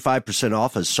 75%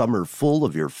 off a summer full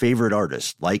of your favorite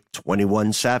artists, like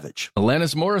 21 Savage,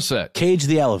 Alanis Morissette, Cage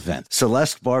the Elephant,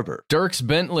 Celeste Barber, Dierks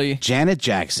Bentley, Janet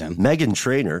Jackson, Meghan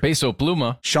Trainor, Peso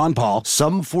Pluma, Sean Paul,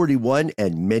 Sum 41,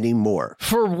 and many more.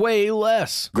 For way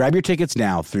less. Grab your tickets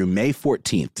now through May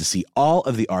 14th to see all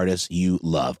of the artists you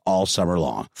love all summer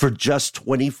long. For just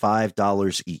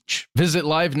 $25 each. Visit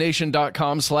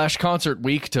livenation.com/Concert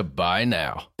Week to buy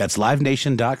now. That's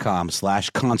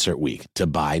livenation.com/Concert Week to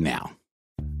buy now.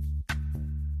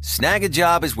 Snag a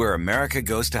Job is where America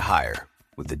goes to hire,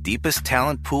 with the deepest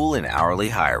talent pool in hourly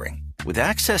hiring. With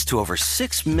access to over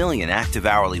 6 million active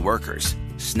hourly workers,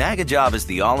 Snag a Job is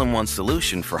the all-in-one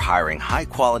solution for hiring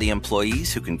high-quality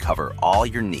employees who can cover all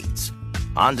your needs.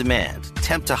 On demand,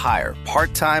 temp to hire,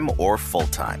 part-time or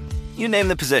full-time. You name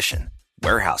the position.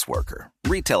 Warehouse worker,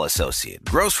 retail associate,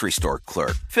 grocery store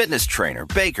clerk, fitness trainer,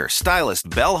 baker, stylist,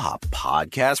 bellhop,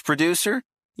 podcast producer.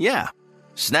 Yeah,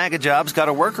 Snag a Job's got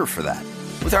a worker for that.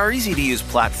 With our easy-to-use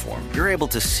platform, you're able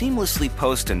to seamlessly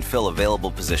post and fill available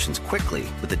positions quickly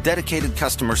with a dedicated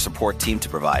customer support team to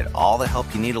provide all the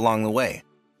help you need along the way.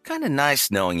 Kind of nice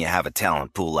knowing you have a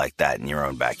talent pool like that in your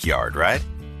own backyard, right?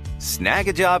 Snag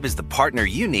a Job is the partner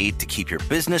you need to keep your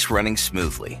business running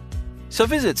smoothly. So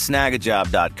visit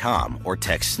snagajob.com or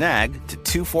text snag to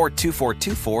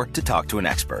 242424 to talk to an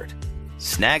expert.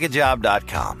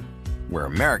 Snagajob.com, where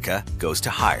America goes to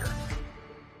hire.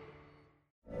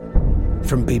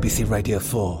 From BBC Radio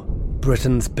 4,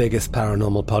 Britain's biggest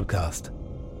paranormal podcast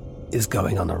is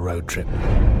going on a road trip.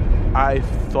 I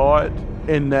thought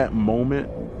in that moment,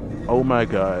 oh my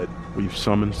God, we've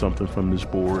summoned something from this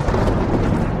board.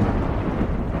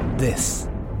 This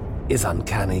is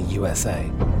Uncanny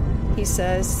USA. He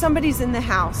says, somebody's in the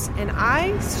house, and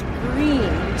I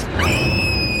screamed.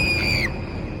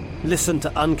 Listen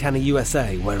to Uncanny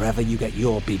USA wherever you get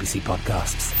your BBC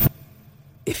podcasts,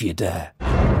 if you dare.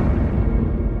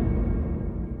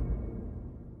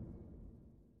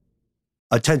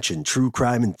 Attention, true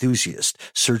crime enthusiast.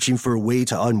 Searching for a way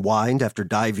to unwind after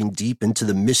diving deep into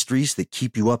the mysteries that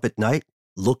keep you up at night?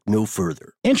 Look no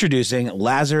further. Introducing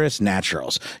Lazarus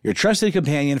Naturals, your trusted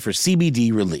companion for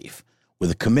CBD relief. With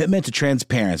a commitment to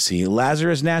transparency,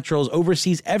 Lazarus Naturals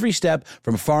oversees every step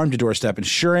from farm to doorstep,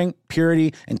 ensuring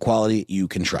purity and quality you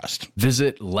can trust.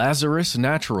 Visit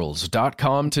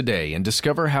LazarusNaturals.com today and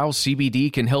discover how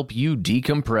CBD can help you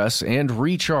decompress and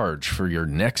recharge for your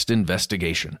next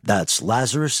investigation. That's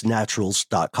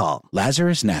LazarusNaturals.com.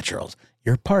 Lazarus Naturals,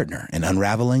 your partner in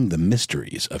unraveling the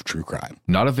mysteries of true crime.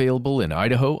 Not available in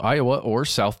Idaho, Iowa, or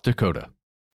South Dakota.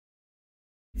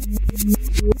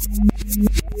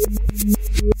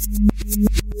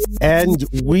 And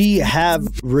we have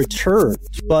returned,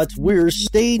 but we're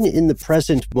staying in the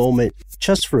present moment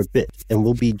just for a bit, and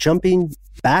we'll be jumping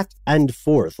back and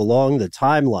forth along the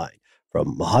timeline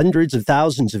from hundreds of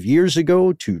thousands of years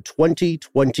ago to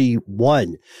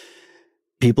 2021.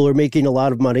 People are making a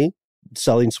lot of money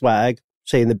selling swag,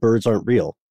 saying that birds aren't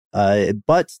real.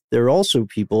 But there are also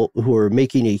people who are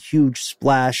making a huge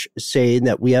splash saying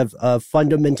that we have a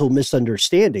fundamental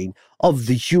misunderstanding of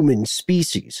the human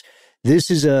species.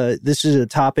 This is a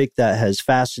topic that has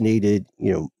fascinated,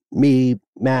 me,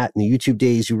 Matt, and the YouTube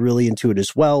days. You're really into it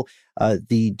as well.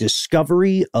 The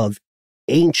discovery of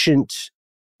ancient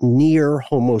near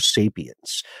Homo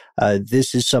sapiens.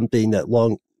 This is something that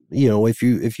if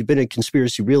you've been a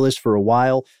conspiracy realist for a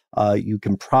while, you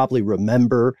can probably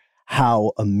remember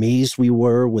how amazed we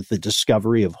were with the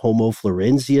discovery of Homo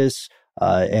florensis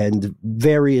and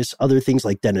various other things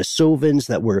like Denisovans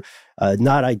that were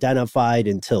not identified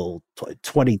until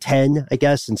 2010, I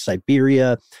guess, in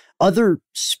Siberia. Other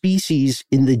species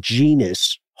in the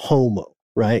genus Homo,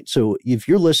 right? So if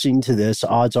you're listening to this,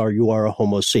 odds are you are a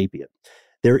Homo sapien.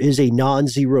 There is a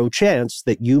non-zero chance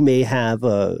that you may have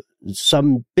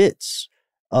some bits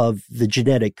of the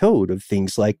genetic code of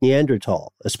things like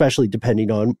Neanderthal, especially depending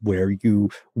on where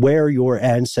your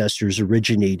ancestors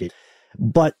originated.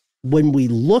 But when we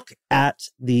look at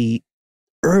the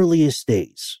earliest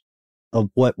days of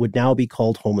what would now be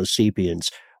called Homo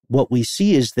sapiens, what we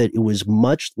see is that it was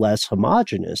much less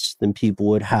homogeneous than people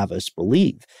would have us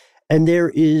believe. And there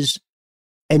is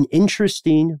an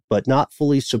interesting but not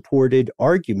fully supported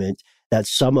argument that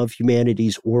some of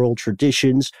humanity's oral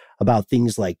traditions about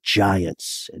things like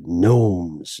giants and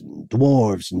gnomes and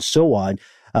dwarves and so on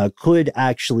could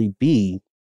actually be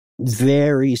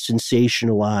very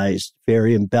sensationalized,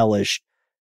 very embellished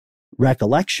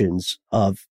recollections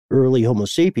of early Homo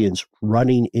sapiens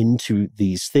running into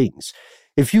these things.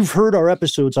 If you've heard our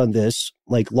episodes on this,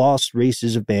 like Lost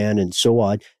Races of Man and so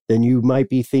on, then you might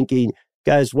be thinking,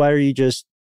 guys, why are you just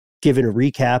giving a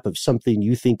recap of something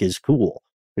you think is cool?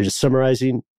 You're just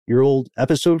summarizing your old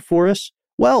episode for us?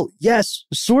 Well, yes,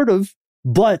 sort of,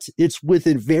 but it's with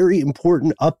a very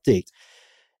important update.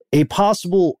 A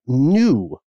possible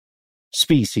new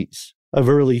species of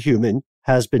early human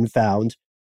has been found,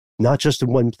 not just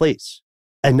in one place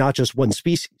and not just one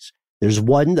species. There's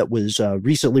one that was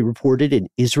recently reported in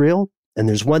Israel, and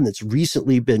there's one that's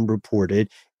recently been reported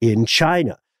in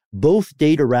China. Both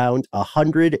date around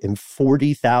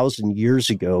 140,000 years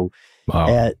ago.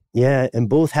 Wow. And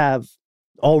both have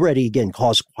already, again,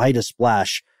 caused quite a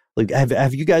splash. Like,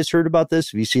 have you guys heard about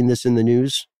this? Have you seen this in the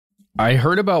news? I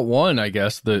heard about one, I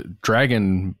guess, the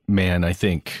Dragon Man, I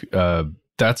think.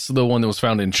 That's the one that was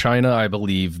found in China, I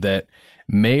believe, that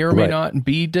may or may not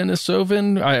be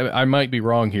Denisovan. I might be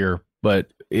wrong here,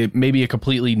 but it may be a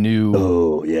completely new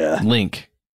link.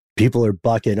 People are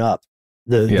bucking up.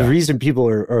 The reason people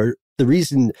are the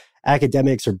reason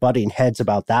academics are butting heads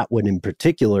about that one in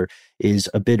particular is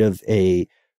a bit of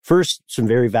first, some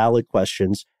very valid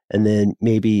questions, and then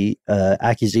maybe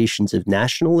accusations of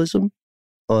nationalism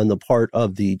on the part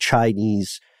of the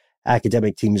Chinese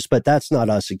academic teams. But that's not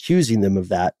us accusing them of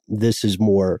that. This is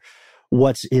more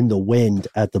what's in the wind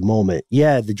at the moment.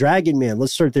 Yeah, the Dragon Man,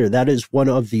 let's start there. That is one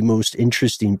of the most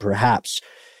interesting, perhaps.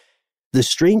 The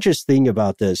strangest thing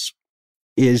about this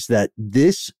is that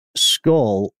this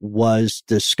skull was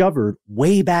discovered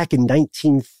way back in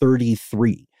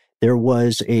 1933. There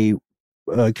was a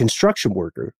construction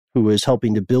worker who was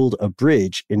helping to build a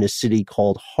bridge in a city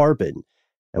called Harbin.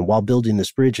 And while building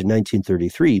this bridge in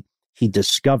 1933, he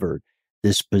discovered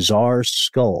this bizarre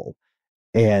skull,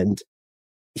 and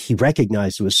he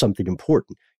recognized it was something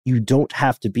important. You don't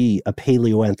have to be a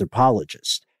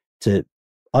paleoanthropologist to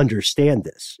understand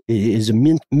this. It is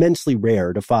immensely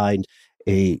rare to find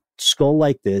a skull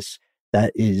like this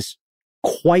that is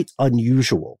quite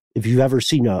unusual. If you've ever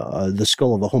seen the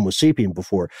skull of a Homo sapien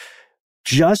before,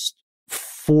 just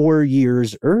 4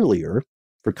 years earlier,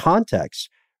 for context,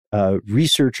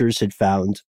 researchers had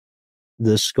found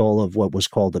the skull of what was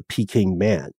called a Peking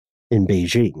man in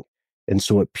Beijing. And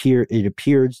so it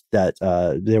appeared that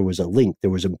there was a link,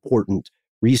 there was important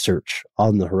research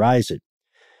on the horizon.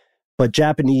 But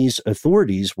Japanese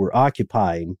authorities were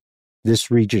occupying this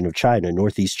region of China,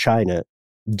 Northeast China,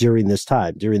 during this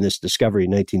time, during this discovery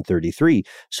in 1933.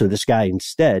 So this guy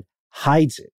instead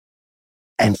hides it.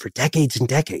 And for decades and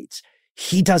decades,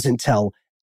 he doesn't tell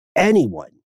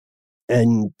anyone.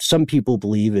 And some people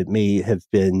believe it may have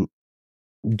been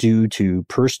due to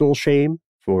personal shame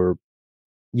for,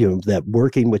 that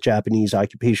working with Japanese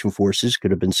occupation forces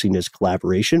could have been seen as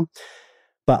collaboration.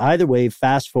 But either way,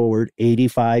 fast forward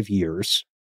 85 years,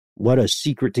 what a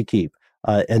secret to keep.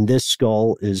 And this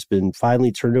skull has been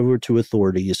finally turned over to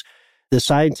authorities. The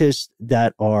scientists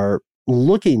that are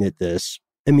looking at this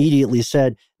immediately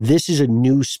said, this is a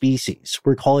new species.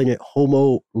 We're calling it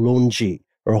Homo longi,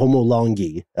 or Homo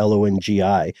longi,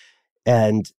 Longi.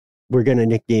 And we're going to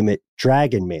nickname it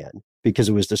Dragon Man because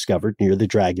it was discovered near the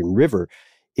Dragon River.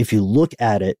 If you look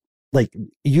at it, like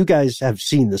you guys have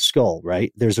seen the skull,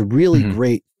 right? There's a really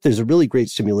great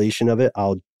simulation of it.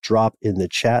 I'll drop in the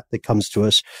chat that comes to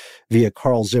us via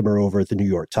Carl Zimmer over at the New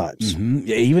York Times.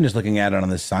 Yeah, even just looking at it on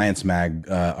the Science Mag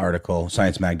article,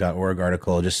 sciencemag.org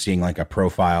article, just seeing like a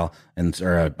profile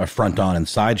or a front on and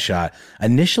side shot.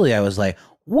 Initially, I was like,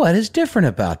 what is different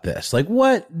about this? Like,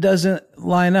 what doesn't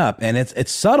line up? And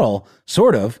it's subtle,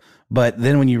 sort of. But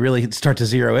then when you really start to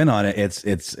zero in on it,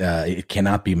 it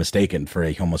cannot be mistaken for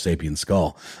a Homo sapien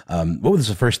skull. What was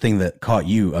the first thing that caught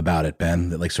you about it, Ben,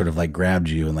 that like sort of like grabbed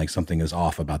you and like something is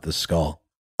off about this skull?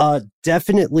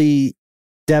 Definitely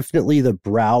the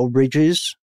brow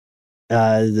ridges,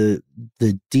 the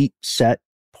deep set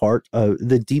part of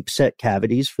the deep set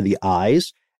cavities for the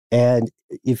eyes. And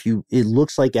it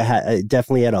looks like it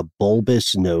definitely had a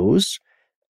bulbous nose.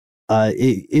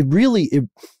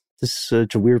 This is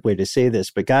such a weird way to say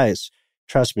this, but guys,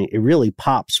 trust me, it really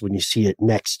pops when you see it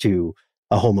next to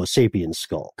a Homo sapien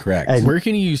skull. Correct. And where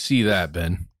can you see that,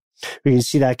 Ben? You can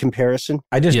see that comparison?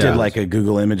 I just did like a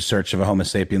Google image search of a Homo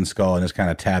sapien skull and just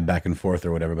kind of tabbed back and forth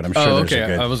or whatever, but I'm sure there's a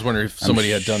good... I was wondering if somebody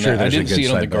had done that. I didn't see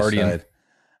it on The Guardian.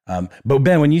 But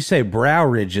Ben, when you say brow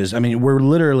ridges, I mean, we're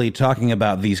literally talking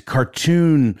about these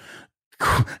cartoon...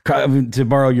 to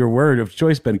borrow your word of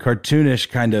choice, Ben,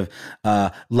 cartoonish kind of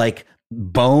like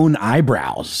bone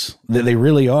eyebrows. They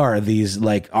really are these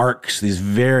like arcs, these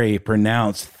very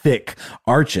pronounced thick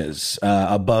arches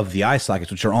above the eye sockets,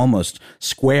 which are almost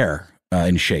square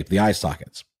in shape, the eye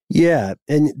sockets. Yeah.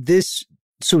 And this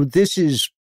is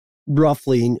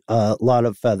ruffling a lot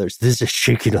of feathers. This is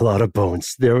shaking a lot of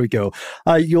bones. There we go.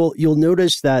 You'll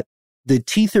notice that the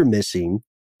teeth are missing.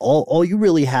 All you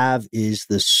really have is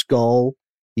the skull,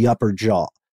 the upper jaw.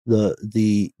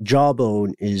 The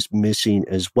jawbone is missing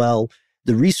as well.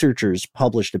 The researchers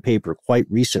published a paper quite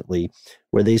recently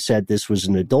where they said this was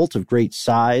an adult of great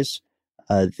size.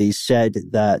 They said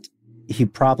that he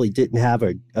probably didn't have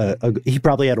he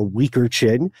probably had a weaker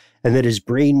chin, and that his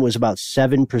brain was about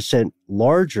 7%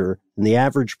 larger than the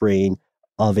average brain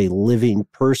of a living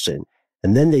person.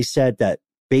 And then they said that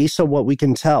based on what we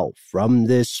can tell from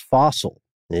this fossil,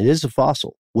 and it is a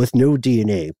fossil with no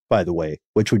DNA, by the way,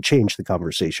 which would change the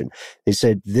conversation. They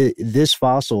said this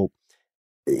fossil,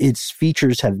 its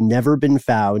features have never been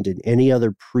found in any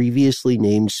other previously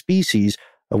named species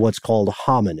of what's called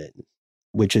hominin,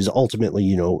 which is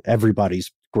ultimately,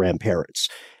 everybody's grandparents.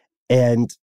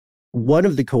 And one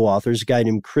of the co-authors, a guy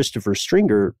named Christopher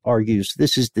Stringer, argues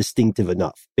this is distinctive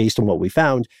enough, based on what we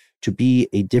found, to be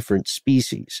a different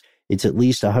species. It's at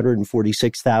least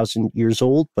 146,000 years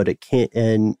old, but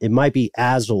it might be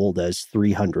as old as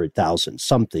 300,000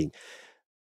 something.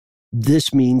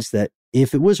 This means that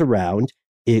if it was around,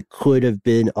 it could have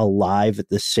been alive at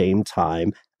the same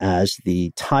time as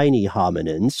the tiny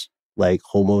hominins, like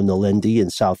Homo naledi in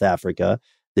South Africa,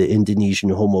 the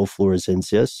Indonesian Homo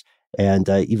floresiensis, and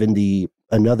even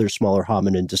another smaller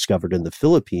hominin discovered in the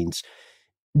Philippines.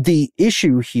 The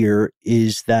issue here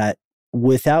is that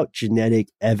without genetic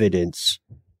evidence,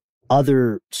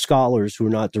 other scholars who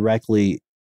are not directly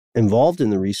involved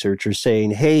in the research are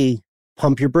saying, hey,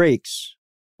 pump your brakes.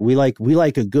 We like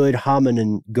a good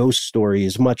hominin ghost story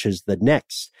as much as the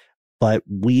next, but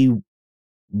we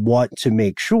want to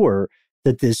make sure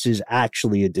that this is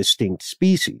actually a distinct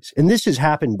species. And this has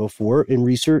happened before in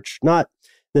research, not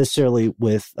necessarily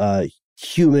with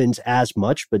humans as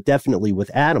much, but definitely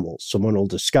with animals. Someone will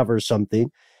discover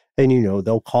something and,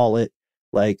 they'll call it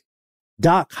like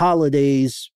Doc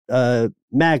Holliday's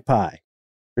magpie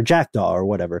or jackdaw or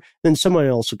whatever. Then someone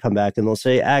else will come back and they'll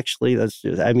say, actually,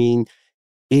 it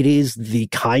is the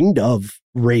kind of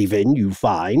raven you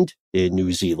find in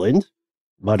New Zealand,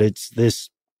 but it's this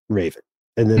raven.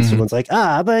 And then someone's like,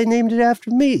 but I named it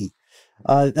after me.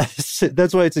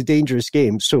 That's why it's a dangerous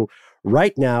game. So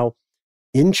right now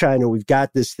in China, we've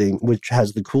got this thing which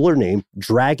has the cooler name,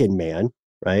 Dragon Man,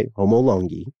 right? Homo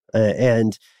longi.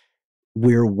 And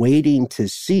we're waiting to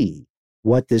see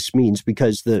what this means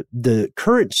because the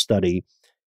current study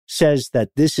says that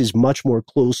this is much more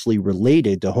closely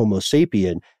related to Homo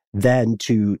sapien than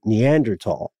to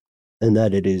Neanderthal, and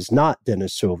that it is not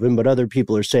Denisovan, but other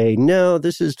people are saying, no,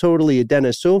 this is totally a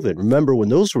Denisovan. Remember when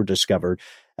those were discovered,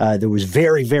 there was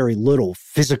very, very little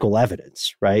physical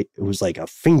evidence, right? It was like a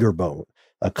finger bone,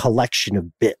 a collection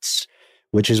of bits,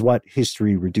 which is what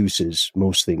history reduces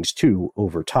most things to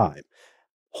over time.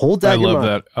 Hold that.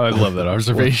 I love that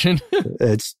observation.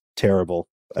 It's terrible.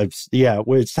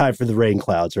 It's time for the rain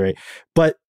clouds, right?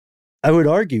 But I would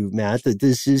argue, Matt, that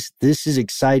this is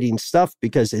exciting stuff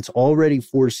because it's already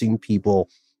forcing people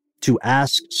to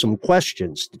ask some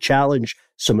questions, to challenge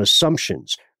some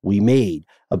assumptions we made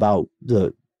about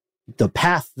the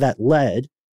path that led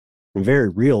in a very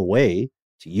real way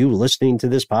to you listening to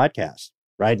this podcast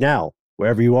right now,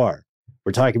 wherever you are.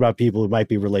 We're talking about people who might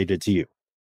be related to you.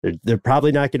 They're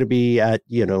probably not going to be at,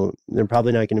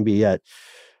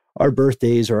 our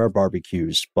birthdays or our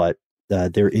barbecues, but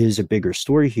there is a bigger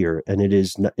story here, and it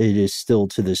is still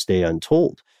to this day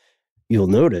untold. You'll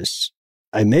notice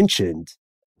I mentioned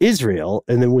Israel,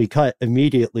 and then we cut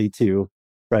immediately to,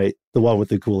 right, the one with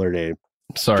the cooler name.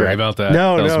 Sorry about that.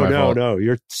 No.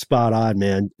 You're spot on,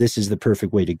 man. This is the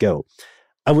perfect way to go.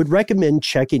 I would recommend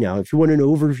checking out, if you want an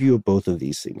overview of both of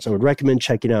these things, I would recommend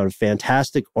checking out a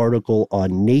fantastic article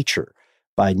on Nature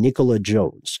by Nicola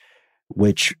Jones,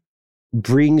 which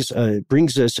brings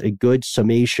us a good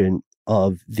summation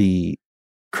of the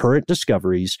current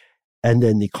discoveries and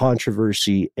then the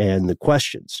controversy and the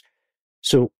questions.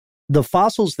 So the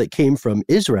fossils that came from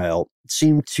Israel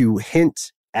seem to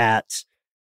hint at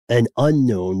an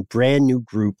unknown, brand new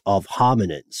group of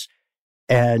hominins.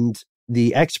 And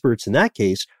the experts in that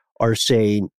case are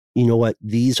saying, you know what,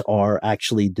 these are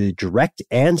actually the direct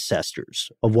ancestors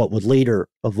of what would later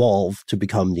evolve to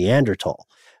become Neanderthal.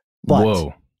 But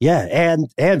whoa. Yeah,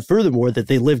 and furthermore, that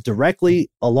they lived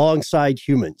directly alongside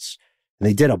humans. And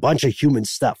they did a bunch of human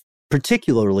stuff,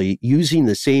 particularly using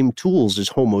the same tools as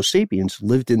Homo sapiens who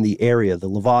lived in the area, the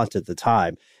Levant at the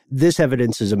time. This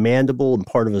evidence is a mandible and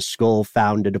part of a skull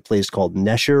found at a place called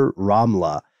Nesher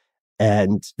Ramla.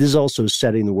 And this is also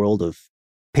setting the world of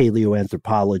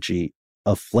paleoanthropology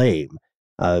aflame.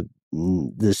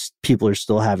 People are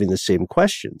still having the same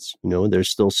questions. They're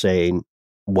still saying,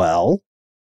 well,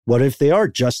 what if they are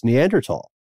just Neanderthal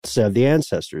instead of the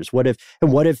ancestors? What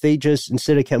if they just,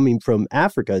 instead of coming from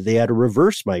Africa, they had a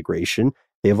reverse migration?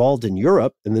 They evolved in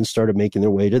Europe and then started making their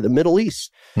way to the Middle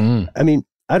East. I mean,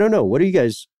 I don't know. What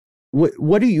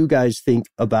do you guys think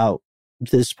about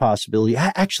this possibility?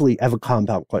 I actually have a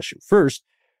compound question. First,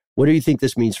 what do you think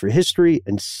this means for history?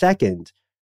 And second,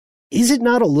 is it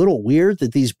not a little weird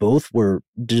that these both were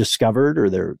discovered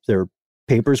or their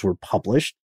papers were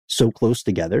published so close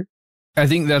together? I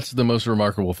think that's the most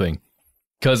remarkable thing,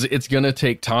 because it's going to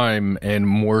take time and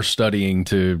more studying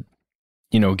to,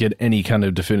 get any kind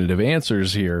of definitive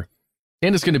answers here.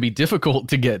 And it's going to be difficult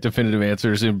to get definitive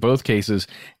answers in both cases.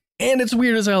 And it's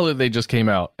weird as hell that they just came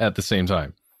out at the same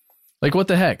time. Like, what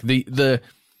the heck? The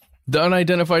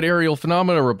unidentified aerial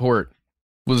phenomena report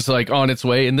was like on its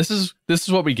way, and this is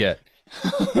what we get.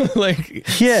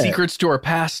 Secrets to our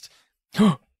past.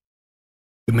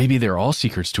 Maybe they're all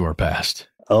secrets to our past.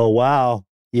 Oh, wow.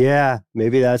 Yeah,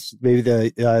 maybe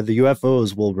the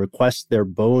UFOs will request their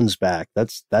bones back.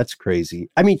 That's crazy.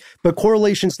 I mean, but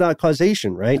correlation's not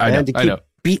causation, right? I had to keep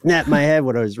beating that in my head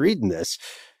when I was reading this.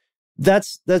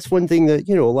 That's one thing that,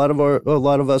 a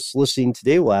lot of us listening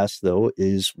today will ask, though,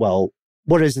 is, well,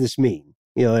 what does this mean?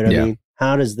 You know what I mean?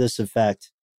 How does this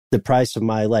affect the price of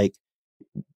my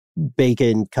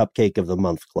bacon cupcake of the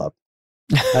month club?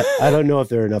 I don't know if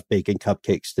there are enough bacon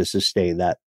cupcakes to sustain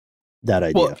that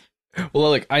idea.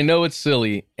 Well, I know it's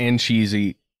silly and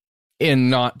cheesy and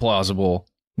not plausible,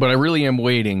 but I really am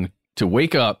waiting to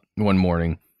wake up one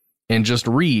morning and just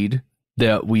read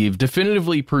that we've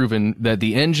definitively proven that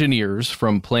the engineers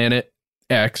from Planet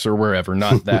X or wherever,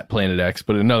 not that Planet X,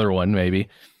 but another one maybe,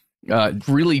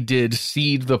 really did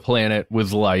seed the planet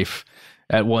with life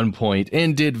at one point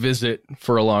and did visit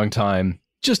for a long time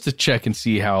just to check and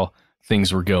see how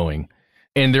things were going.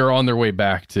 And they're on their way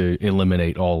back to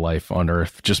eliminate all life on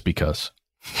Earth just because.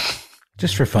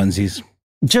 Just for funsies.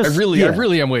 I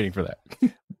really am waiting for that.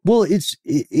 Well, it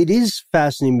is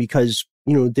fascinating because,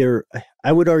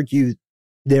 I would argue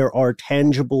there are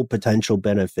tangible potential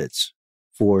benefits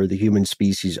for the human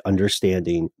species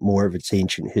understanding more of its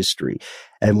ancient history.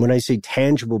 And when I say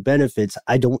tangible benefits,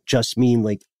 I don't just mean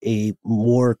like a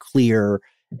more clear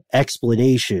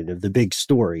explanation of the big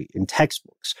story in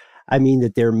textbooks. I mean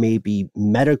that there may be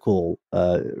medical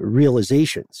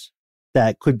realizations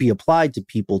that could be applied to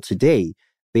people today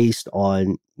based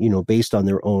on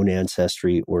their own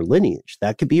ancestry or lineage.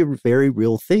 That could be a very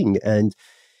real thing. And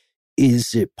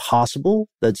is it possible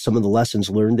that some of the lessons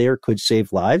learned there could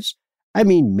save lives? I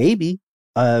mean, maybe.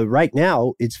 Right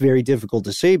now, it's very difficult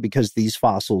to say because these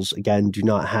fossils, again, do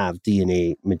not have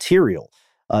DNA material.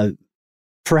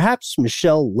 Perhaps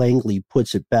Michelle Langley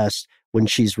puts it best when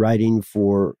she's writing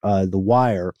for The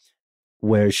Wire,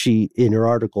 where she, in her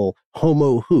article,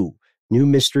 Homo Who? New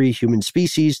Mystery Human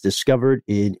Species Discovered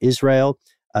in Israel,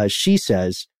 she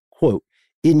says, quote,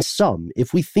 "In sum,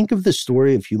 if we think of the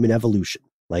story of human evolution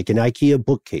like an IKEA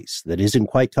bookcase that isn't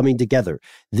quite coming together,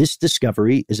 this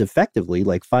discovery is effectively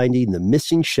like finding the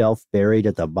missing shelf buried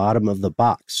at the bottom of the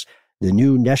box. The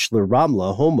new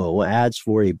Neshler-Ramla Homo adds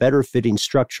for a better fitting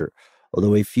structure,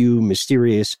 although a few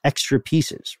mysterious extra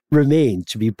pieces remain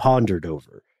to be pondered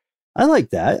over." I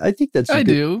like that. I think that's a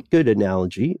good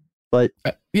analogy. But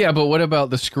but what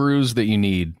about the screws that you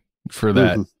need for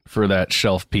that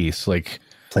shelf piece? Like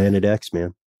Planet X,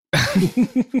 man.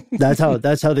 That's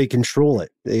how they control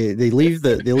it. They leave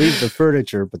the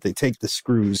furniture, but they take the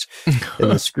screws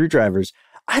and the screwdrivers.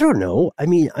 I don't know. I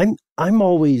mean, I'm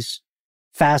always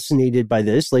fascinated by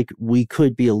this. Like, we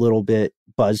could be a little bit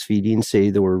BuzzFeedy and say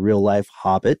there were real life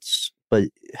hobbits, but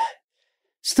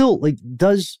still, like,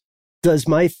 does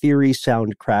my theory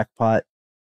sound crackpot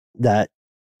that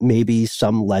maybe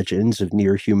some legends of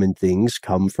near human things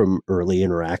come from early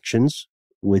interactions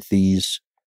with these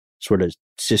sort of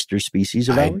sister species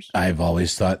of ours? I've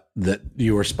always thought that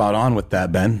you were spot on with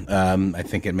that, Ben. I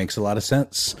think it makes a lot of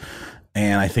sense.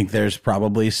 And I think there's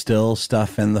probably still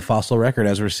stuff in the fossil record,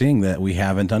 as we're seeing, that we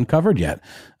haven't uncovered yet,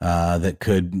 that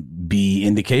could be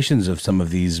indications of some of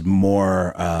these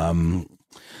more,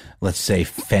 let's say,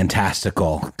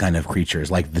 fantastical kind of creatures,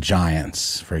 like the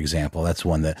giants, for example. That's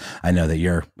one that I know that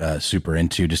you're super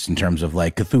into, just in terms of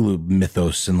like Cthulhu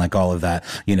mythos and like all of that,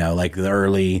 like the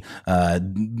early, like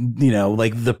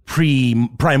the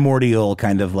primordial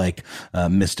kind of like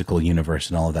mystical universe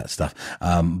and all of that stuff.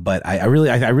 But I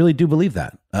really do believe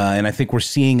that. And I think we're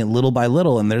seeing it little by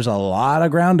little, and there's a lot of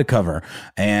ground to cover.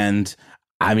 And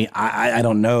I mean, I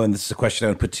don't know, and this is a question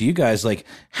I would put to you guys, like,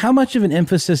 how much of an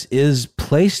emphasis is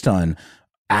placed on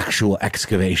actual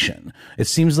excavation? It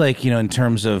seems like, in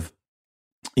terms of,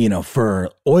 for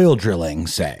oil drilling,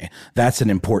 say, that's an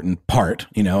important part,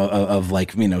 of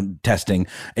like, testing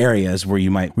areas where we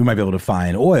might be able to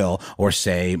find oil, or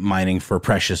say mining for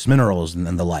precious minerals and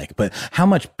the like. But how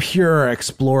much pure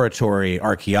exploratory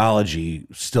archaeology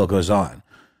still goes on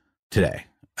today?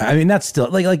 I mean, that's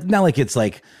still like not like it's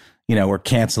like, we're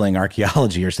canceling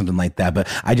archaeology or something like that. But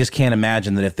I just can't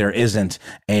imagine that if there isn't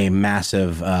a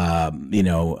massive,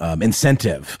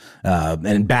 incentive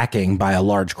and backing by a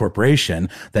large corporation,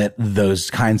 that those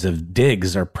kinds of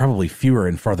digs are probably fewer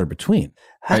and farther between.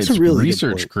 That's a really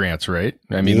research grants, right?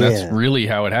 I mean, that's really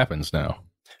how it happens now.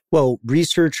 Well,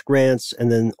 research grants,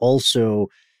 and then also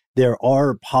there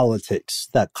are politics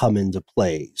that come into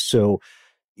play. So,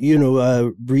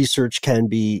 research can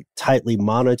be tightly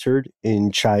monitored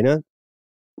in China,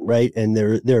 right? And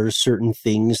there are certain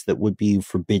things that would be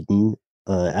forbidden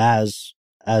as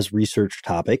research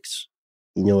topics.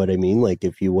 You know what I mean? Like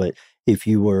if you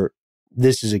were,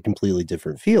 this is a completely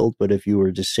different field, but if you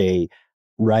were to say,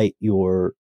 write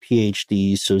your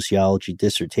PhD sociology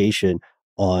dissertation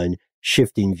on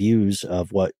shifting views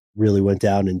of what really went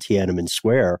down in Tiananmen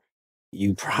Square,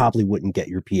 you probably wouldn't get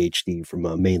your PhD from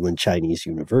a mainland Chinese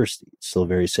university. It's still a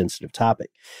very sensitive topic.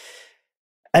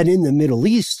 And in the Middle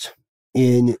East,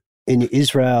 in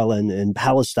Israel and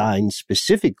Palestine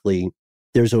specifically,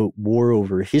 there's a war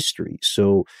over history.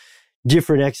 So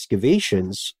different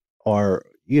excavations are,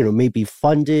 maybe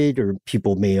funded, or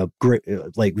people may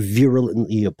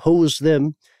virulently oppose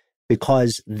them,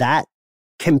 because that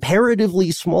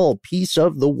comparatively small piece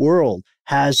of the world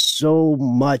has so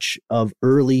much of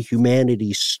early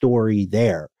humanity's story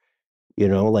there.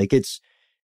 It's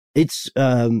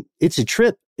a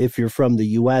trip if you're from the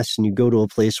US and you go to a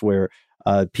place where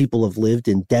people have lived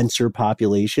in denser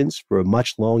populations for a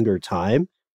much longer time.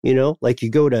 Like you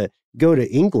go to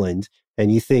England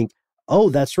And you think, oh,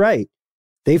 that's right.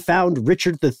 They found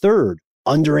Richard III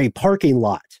under a parking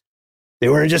lot. They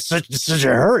were in just such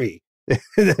a hurry.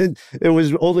 It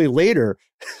was only later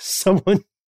someone,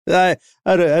 I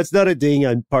don't know, that's not a ding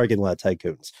on parking lot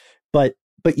tycoons. But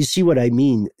you see what I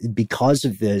mean? Because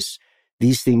of this,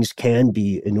 these things can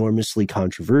be enormously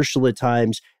controversial at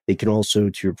times. They can also,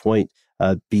 to your point,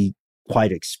 be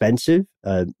quite expensive.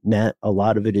 Matt, a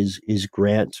lot of it is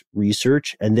grant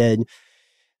research. And then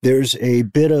there's a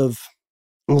bit of,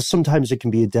 well, sometimes it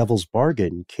can be a devil's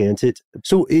bargain, can't it?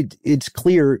 So it's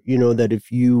clear,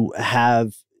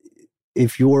 that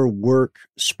if your work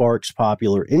sparks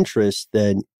popular interest,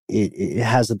 then it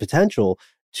has the potential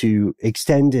to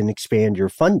extend and expand your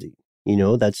funding.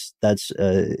 That's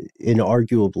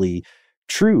inarguably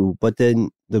true. But then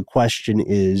the question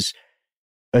is,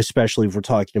 especially if we're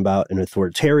talking about an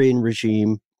authoritarian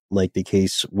regime, like the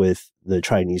case with the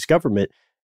Chinese government,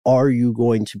 are you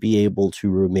going to be able to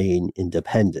remain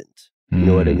independent? You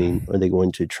know what I mean? Are they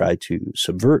going to try to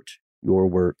subvert your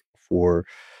work for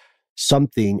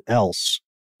something else?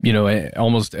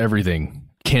 Almost everything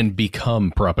can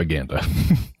become propaganda.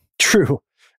 True.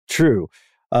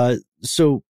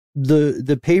 So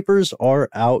the papers are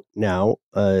out now.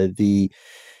 The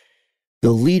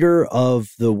leader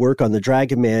of the work on the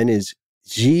Dragon Man is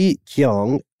Ji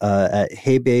Qiang at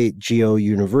Hebei Geo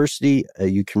University.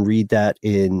 You can read that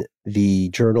in the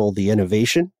journal The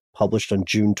Innovation, published on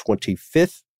June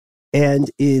 25th.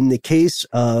 And in the case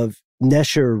of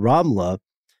Nesher Ramla,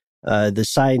 the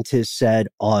scientist said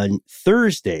on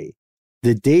Thursday,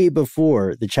 the day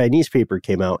before the Chinese paper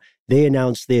came out, they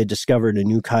announced they had discovered a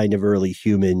new kind of early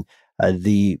human. By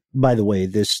the way,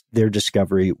 their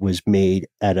discovery was made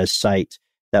at a site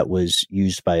that was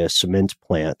used by a cement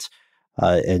plant.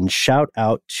 And shout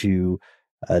out to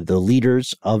the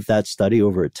leaders of that study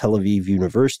over at Tel Aviv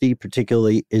University,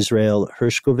 particularly Israel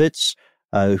Hershkovitz,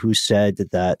 who said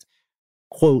that,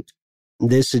 quote,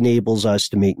 "This enables us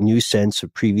to make new sense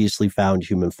of previously found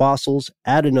human fossils,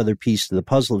 add another piece to the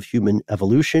puzzle of human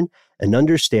evolution, and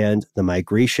understand the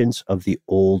migrations of the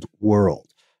old world."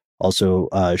 Also,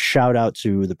 shout out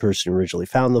to the person who originally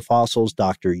found the fossils,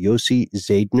 Dr. Yossi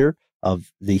Zaidner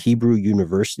of the Hebrew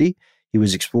University. He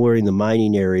was exploring the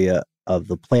mining area of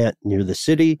the plant near the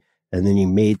city, and then he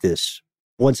made this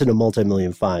once in a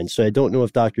multi-million find. So I don't know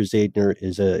if Dr. Zaidner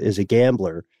is a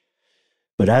gambler,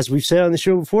 but as we've said on the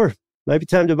show before, might be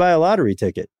time to buy a lottery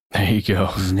ticket. There you go.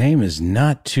 His name is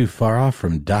not too far off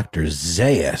from Dr.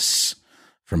 Zaius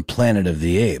from Planet of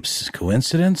the Apes.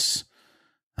 Coincidence?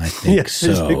 I think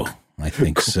so. I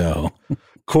think so.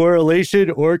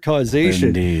 Correlation or causation.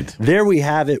 Indeed. There we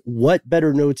have it. What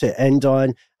better note to end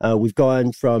on? We've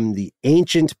gone from the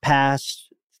ancient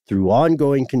past through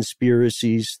ongoing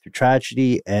conspiracies, through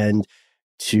tragedy, and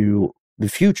to the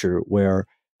future, where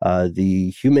the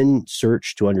human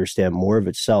search to understand more of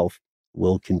itself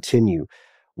will continue.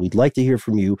 We'd like to hear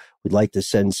from you. We'd like to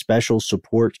send special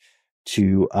support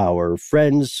to our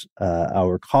friends,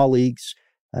 our colleagues,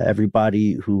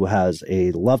 everybody who has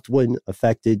a loved one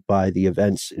affected by the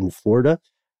events in Florida.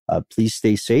 Please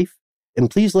stay safe. And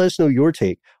please let us know your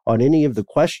take on any of the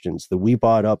questions that we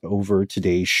brought up over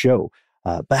today's show.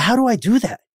 But how do I do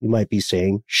that? You might be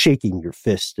saying, shaking your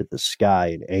fist at the sky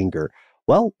in anger.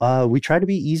 Well, we try to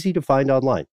be easy to find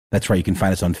online. That's right. You can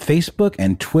find us on Facebook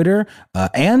and Twitter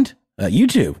and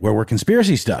YouTube, where we're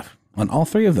Conspiracy Stuff, on all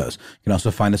three of those. You can also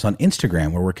find us on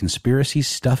Instagram, where we're Conspiracy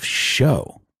Stuff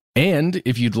Show. And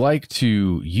if you'd like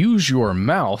to use your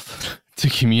mouth to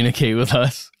communicate with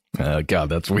us, God,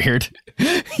 that's weird.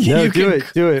 No, do it.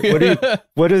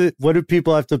 What do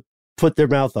people have to put their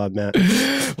mouth on, Matt?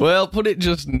 Well, put it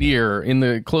just near, in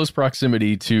the close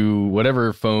proximity to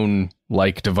whatever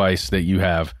phone-like device that you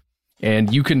have.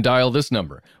 And you can dial this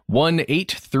number,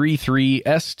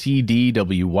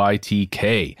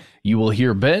 1-833-STDWYTK. You will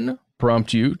hear Ben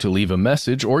prompt you to leave a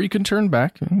message, or you can turn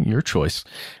back, your choice.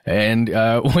 And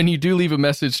when you do leave a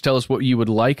message, tell us what you would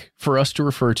like for us to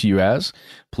refer to you as.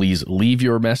 Please leave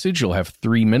your message. You'll have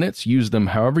 3 minutes. Use them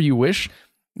however you wish.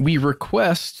 We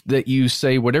request that you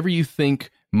say whatever you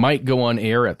think might go on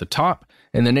air at the top,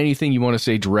 and then anything you want to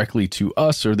say directly to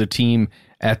us or the team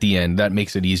at the end. That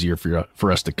makes it easier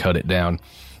for us to cut it down.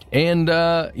 And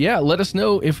let us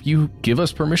know if you give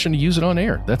us permission to use it on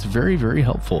air. That's very, very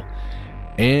helpful.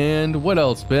 And what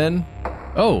else, Ben?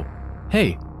 Oh,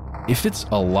 hey, if it's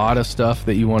a lot of stuff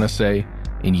that you want to say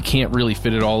and you can't really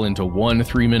fit it all into one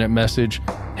 3-minute message,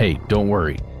 hey, don't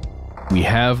worry. We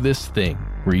have this thing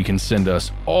where you can send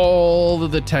us all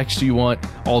of the text you want,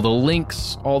 all the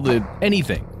links,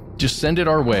 anything. Just send it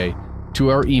our way to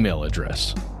our email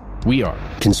address, We are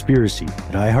Conspiracy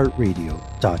at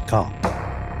iHeartRadio.com.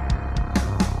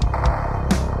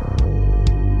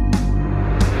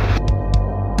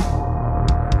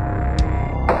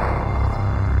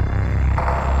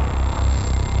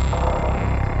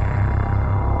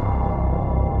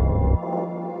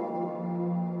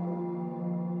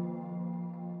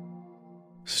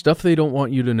 Stuff They Don't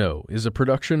Want You to Know is a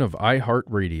production of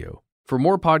iHeartRadio. For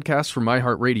more podcasts from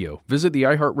iHeartRadio, visit the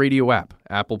iHeartRadio app,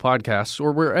 Apple Podcasts,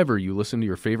 or wherever you listen to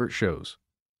your favorite shows.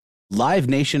 Live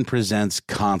Nation presents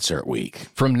Concert Week.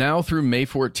 From now through May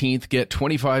 14th, get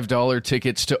 $25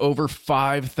 tickets to over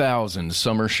 5,000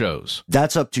 summer shows.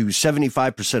 That's up to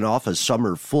 75% off a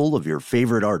summer full of your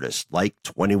favorite artists like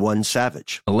 21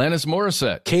 Savage, Alanis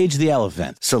Morissette, Cage the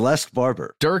Elephant, Celeste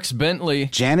Barber, Dierks Bentley,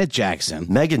 Janet Jackson,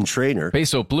 Meghan Trainor,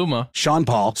 Peso Pluma, Sean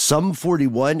Paul, Sum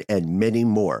 41, and many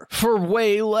more. For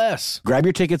way less. Grab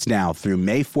your tickets now through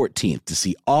May 14th to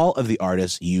see all of the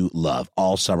artists you love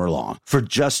all summer long. For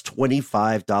just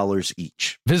 $25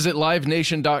 each. Visit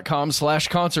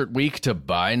livenation.com/Concert Week to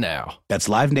buy now. That's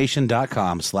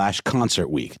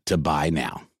livenation.com/Concert Week to buy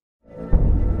now.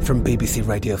 From BBC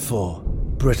Radio 4,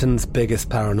 Britain's biggest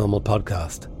paranormal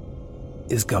podcast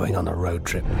is going on a road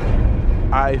trip.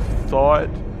 I thought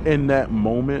in that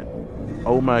moment,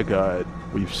 oh my God,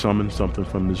 we've summoned something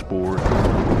from this board.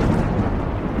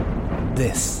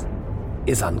 This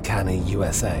is Uncanny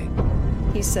USA.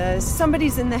 He says,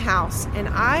 somebody's in the house, and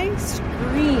I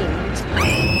screamed.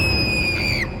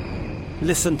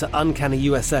 Listen to Uncanny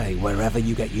USA wherever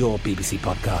you get your BBC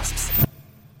podcasts,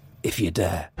 if you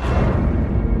dare.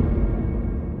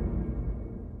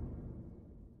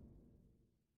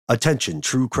 Attention,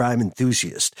 true crime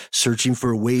enthusiast, searching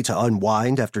for a way to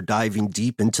unwind after diving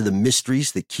deep into the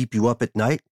mysteries that keep you up at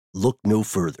night? Look no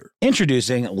further.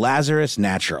 Introducing Lazarus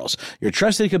Naturals, your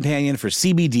trusted companion for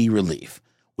CBD relief.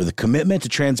 With a commitment to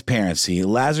transparency,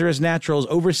 Lazarus Naturals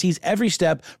oversees every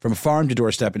step from farm to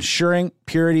doorstep, ensuring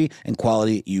purity and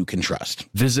quality you can trust.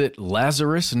 Visit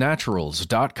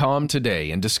LazarusNaturals.com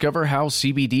today and discover how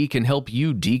CBD can help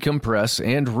you decompress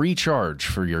and recharge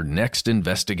for your next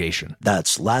investigation.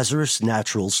 That's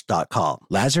LazarusNaturals.com.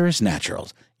 Lazarus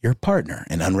Naturals, your partner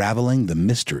in unraveling the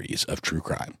mysteries of true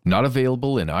crime. Not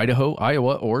available in Idaho,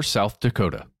 Iowa, or South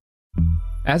Dakota.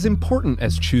 As important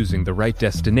as choosing the right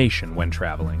destination when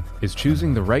traveling is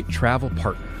choosing the right travel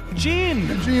partner. Gene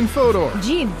Fodor.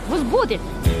 Gene was good.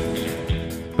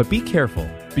 But be careful,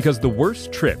 because the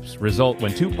worst trips result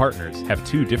when two partners have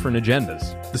two different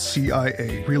agendas. The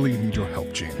CIA really need your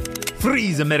help, Gene.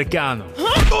 Freeze, Americano.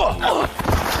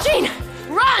 Gene,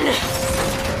 run!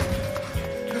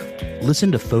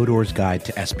 Listen to Fodor's Guide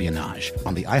to Espionage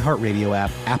on the iHeartRadio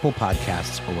app, Apple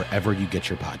Podcasts, or wherever you get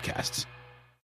your podcasts.